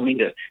allowed me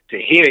to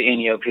hear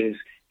any of his,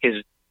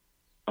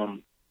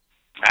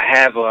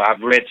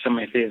 I've read some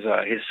of his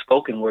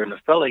spoken word, and the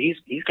fella,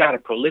 he's got a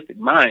prolific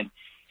mind,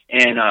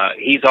 and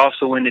he's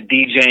also into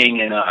DJing,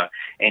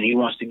 and he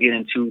wants to get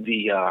into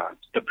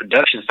the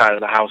production side of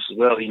the house as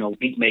well,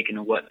 beat making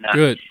and whatnot.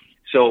 Good.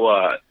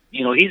 So,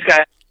 he's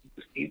got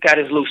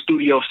his little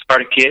studio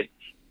starter kit.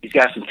 He's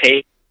got some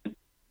tape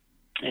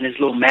and his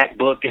little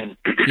MacBook, and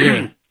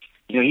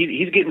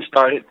he's getting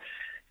started.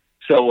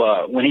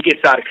 So when he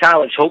gets out of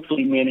college,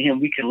 hopefully me and him,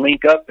 we can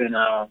link up, and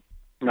I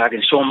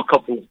can show him a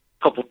couple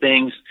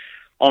things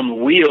on the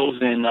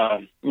wheels, and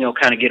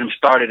kind of get him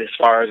started as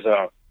far as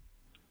the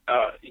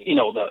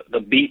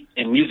beat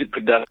and music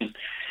production,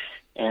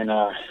 and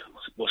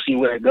we'll see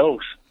where it goes.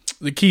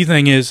 The key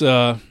thing is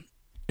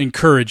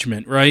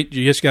encouragement, right?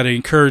 You just got to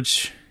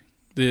encourage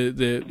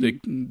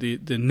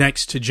the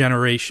next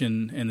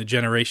generation and the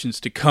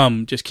generations to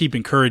come. Just keep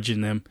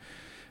encouraging them,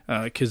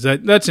 because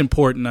that's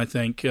important, I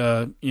think.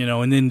 And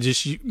then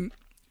just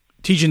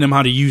teaching them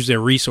how to use their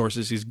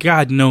resources, because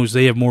God knows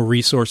they have more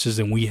resources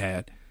than we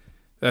had.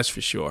 That's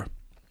for sure.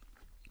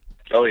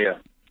 Oh yeah.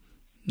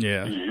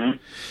 Yeah. Mm-hmm.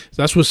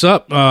 So that's what's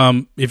up.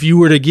 If you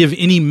were to give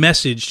any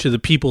message to the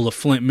people of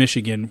Flint,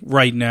 Michigan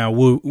right now,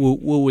 what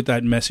would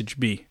that message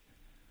be?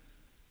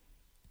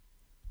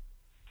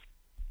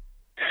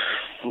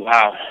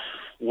 Wow.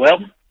 Well,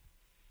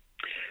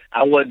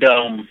 I would,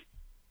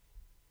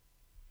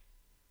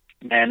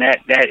 man,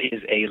 that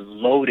is a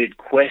loaded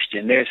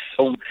question. There's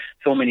so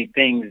many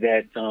things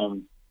that,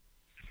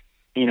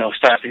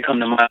 start to come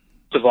to mind.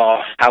 First of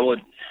all, I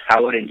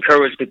would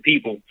encourage the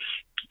people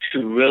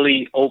to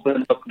really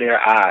open up their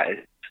eyes,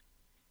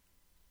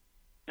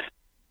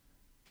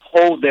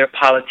 hold their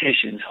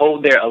politicians,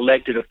 hold their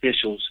elected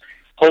officials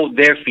hold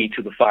their feet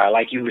to the fire.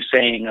 Like you were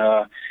saying,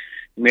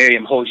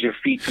 Miriam, hold your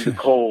feet to the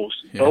coals.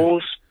 Yeah.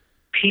 Those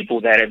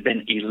people that have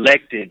been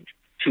elected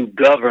to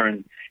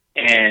govern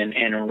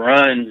and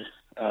run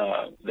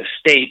the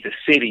state, the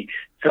city,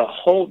 to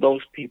hold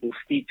those people's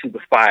feet to the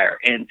fire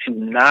and to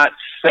not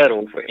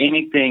settle for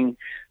anything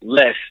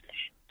less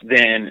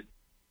than,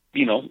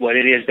 what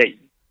it is that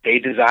they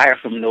desire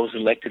from those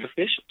elected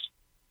officials.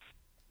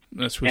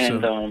 That's what's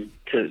up. And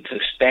to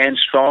stand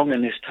strong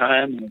in this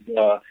time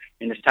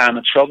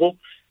of trouble,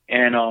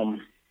 and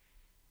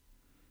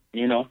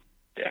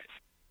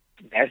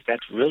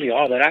that's really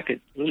all that I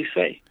could really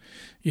say.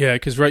 Yeah,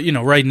 because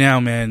right now,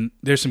 man,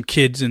 there's some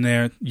kids in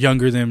there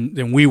younger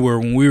than we were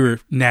when we were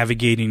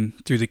navigating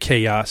through the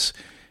chaos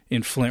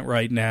in Flint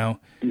right now,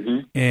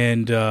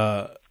 and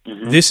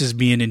this is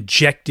being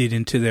injected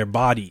into their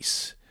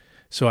bodies.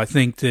 So I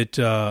think that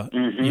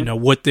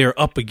what they're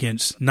up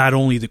against, not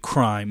only the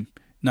crime,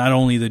 not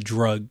only the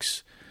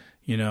drugs,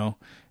 they're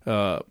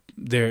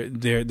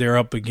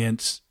up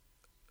against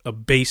a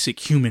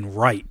basic human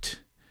right,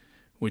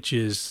 which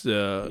is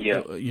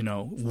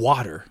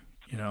water.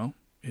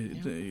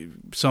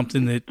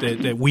 Something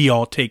that we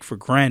all take for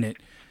granted,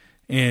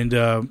 and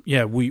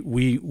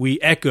we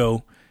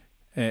echo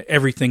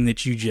everything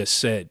that you just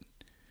said.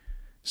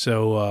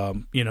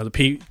 So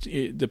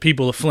the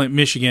people of Flint,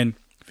 Michigan,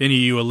 if any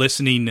of you are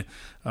listening,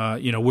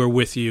 we're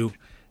with you,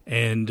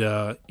 and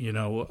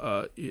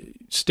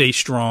stay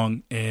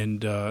strong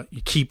and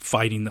you keep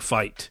fighting the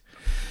fight.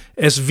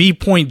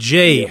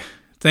 SV.J,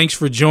 thanks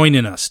for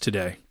joining us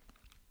today.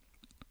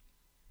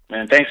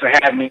 Man, thanks for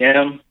having me,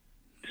 Adam.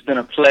 It's been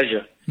a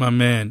pleasure. My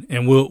man,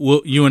 and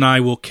you and I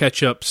will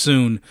catch up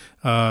soon.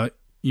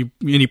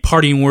 Any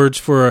parting words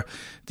for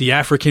the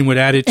African with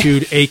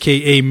attitude,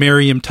 aka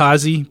Miriam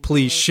Tazi?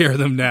 Please share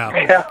them now.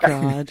 Oh,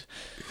 God.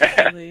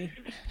 Really?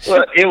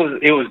 Well, it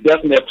was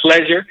definitely a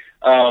pleasure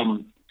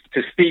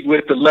to speak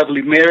with the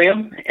lovely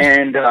Miriam,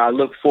 and I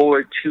look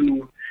forward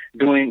to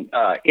doing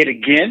it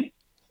again.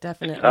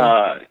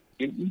 Definitely.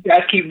 You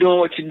guys keep doing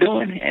what you're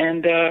doing,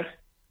 and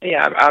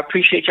I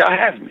appreciate y'all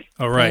having me.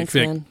 All right, Thanks,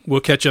 Vic. Man.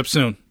 We'll catch up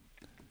soon.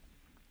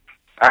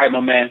 All right, my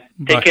man.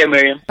 Bye. Take care,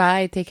 Miriam.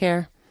 Bye. Take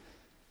care.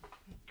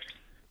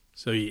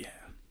 So, yeah,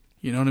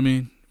 you know what I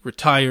mean?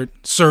 Retired,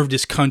 served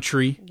his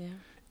country,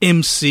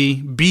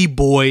 MC,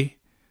 B-boy,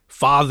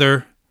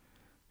 father,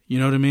 you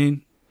know what I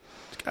mean?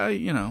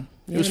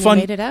 It was fun.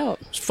 Made it out.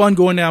 It was fun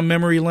going down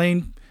memory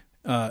lane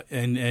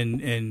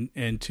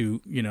and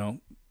to,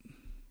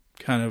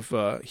 kind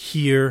of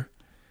hear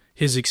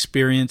his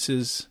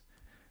experiences,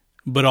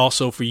 but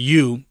also for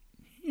you,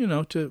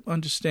 to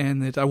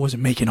understand that I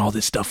wasn't making all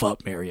this stuff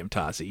up, Miriam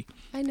Tazi.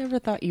 I never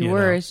thought you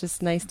were. It's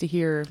just nice to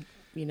hear,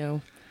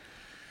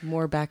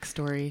 more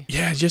backstory.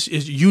 Yeah, it's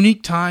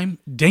unique time,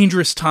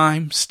 dangerous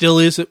time. Still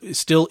is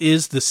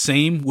the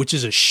same, which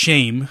is a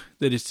shame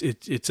that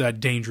it's that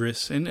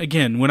dangerous. And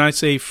again, when I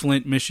say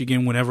Flint,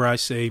 Michigan, whenever I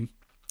say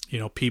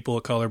people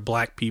of color,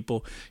 black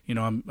people,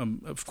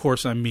 I'm of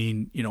course I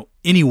mean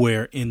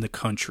anywhere in the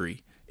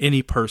country,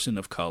 any person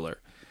of color.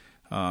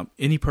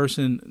 Any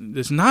person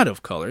that's not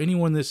of color,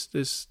 anyone that's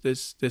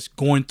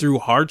going through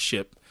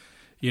hardship,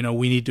 we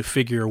need to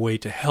figure a way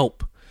to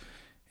help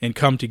and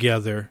come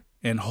together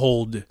and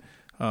hold,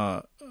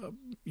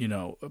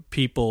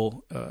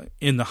 people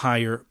in the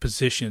higher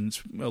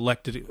positions,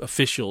 elected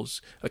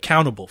officials,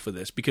 accountable for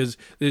this. Because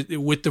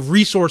with the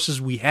resources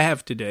we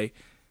have today,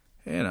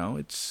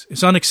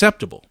 it's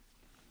unacceptable.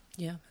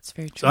 Yeah, that's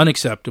very true. It's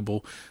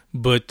unacceptable,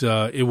 but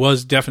it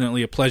was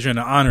definitely a pleasure and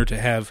an honor to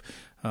have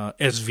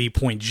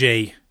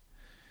SV.J,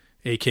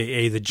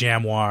 a.k.a. the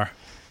Jamwar,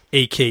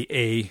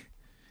 a.k.a.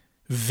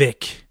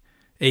 Vic,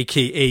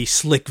 a.k.a.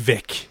 Slick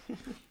Vic,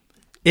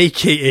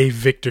 a.k.a.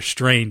 Victor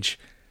Strange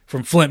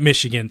from Flint,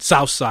 Michigan,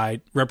 South Side,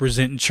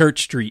 representing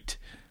Church Street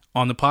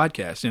on the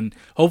podcast. And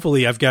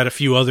hopefully I've got a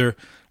few other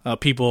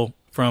people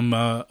from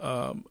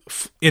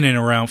in and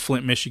around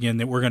Flint, Michigan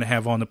that we're going to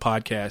have on the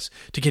podcast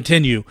to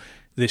continue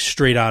this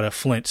Straight Outta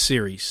Flint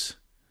series.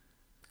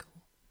 Cool.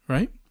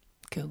 Right?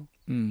 Cool.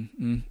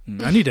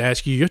 I need to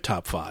ask you your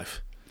top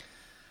 5,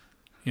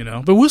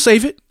 but we'll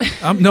save it.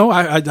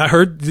 I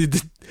heard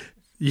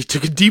you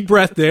took a deep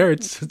breath there.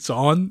 It's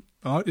on.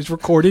 It's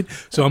recorded.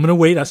 So I'm going to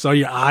wait. I saw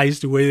your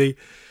eyes, the way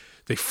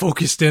they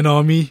focused in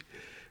on me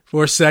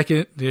for a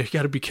second. You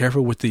got to be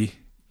careful with the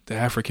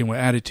African with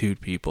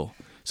attitude people.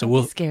 So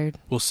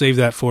we'll save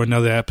that for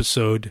another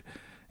episode.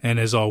 And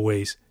as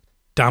always,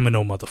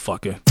 domino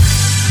motherfucker.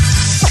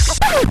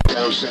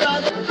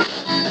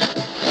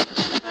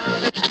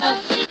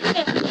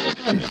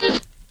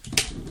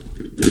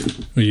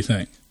 What do you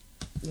think?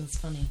 That's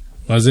funny.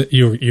 Was it?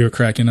 You were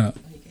cracking up.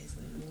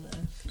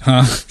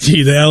 Huh?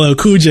 Gee, the LL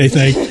Cool J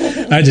thing.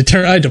 I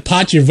had to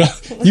pot your.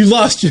 You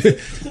lost your.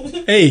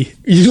 Hey,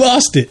 you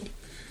lost it.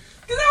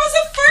 Because that was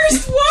the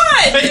first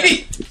one.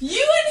 Hey.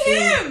 You and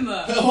him.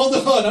 Hold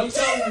on, I'm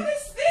telling you.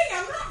 This thing,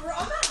 I'm not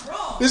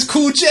wrong. This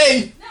Cool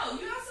J. No,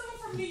 you have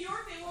someone from New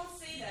York. They won't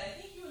say that. I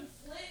think you and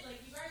Flint,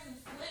 you guys in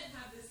Flint,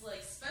 have this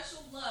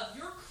special love.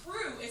 Your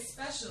crew,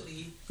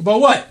 especially.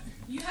 About what?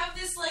 You have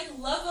this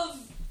love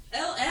of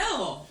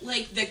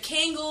like the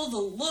Kangol, the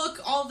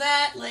look, all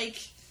that. Like,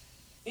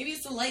 maybe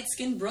it's the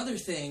light-skinned brother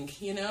thing,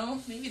 you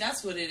know? Maybe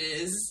that's what it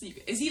is.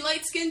 Is he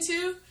light-skinned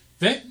too?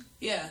 Vic?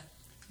 Yeah.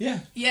 Yeah.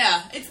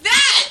 Yeah, it's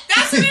that!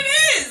 That's what it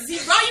is! He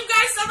brought you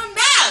guys on a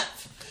map!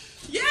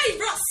 Yeah, he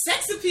brought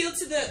sex appeal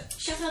to the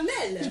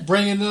caramel.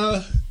 Bringing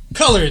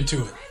color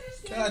into it.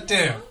 God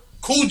damn.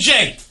 Cool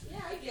J. Yeah,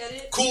 I get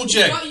it. Cool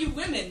J. He brought you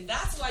women.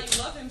 That's why you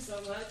love him so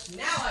much.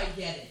 Now I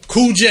get it.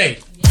 Cool J.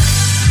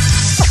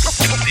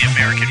 The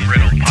American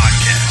Riddle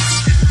Podcast.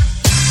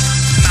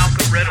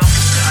 Malcolm Riddle.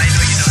 I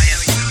know you know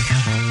him.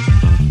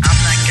 I'm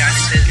that guy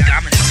that says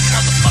domino,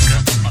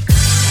 motherfucker.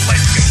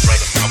 Light-skinned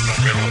brother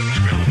Malcolm Riddle.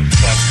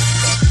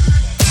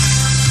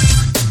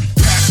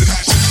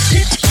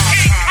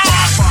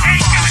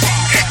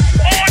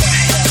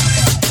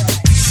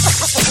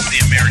 The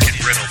American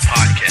Riddle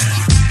Podcast.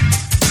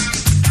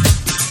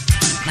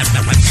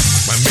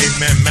 My main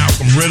man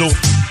Malcolm Riddle.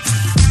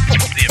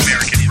 The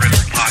American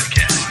Riddle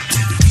Podcast.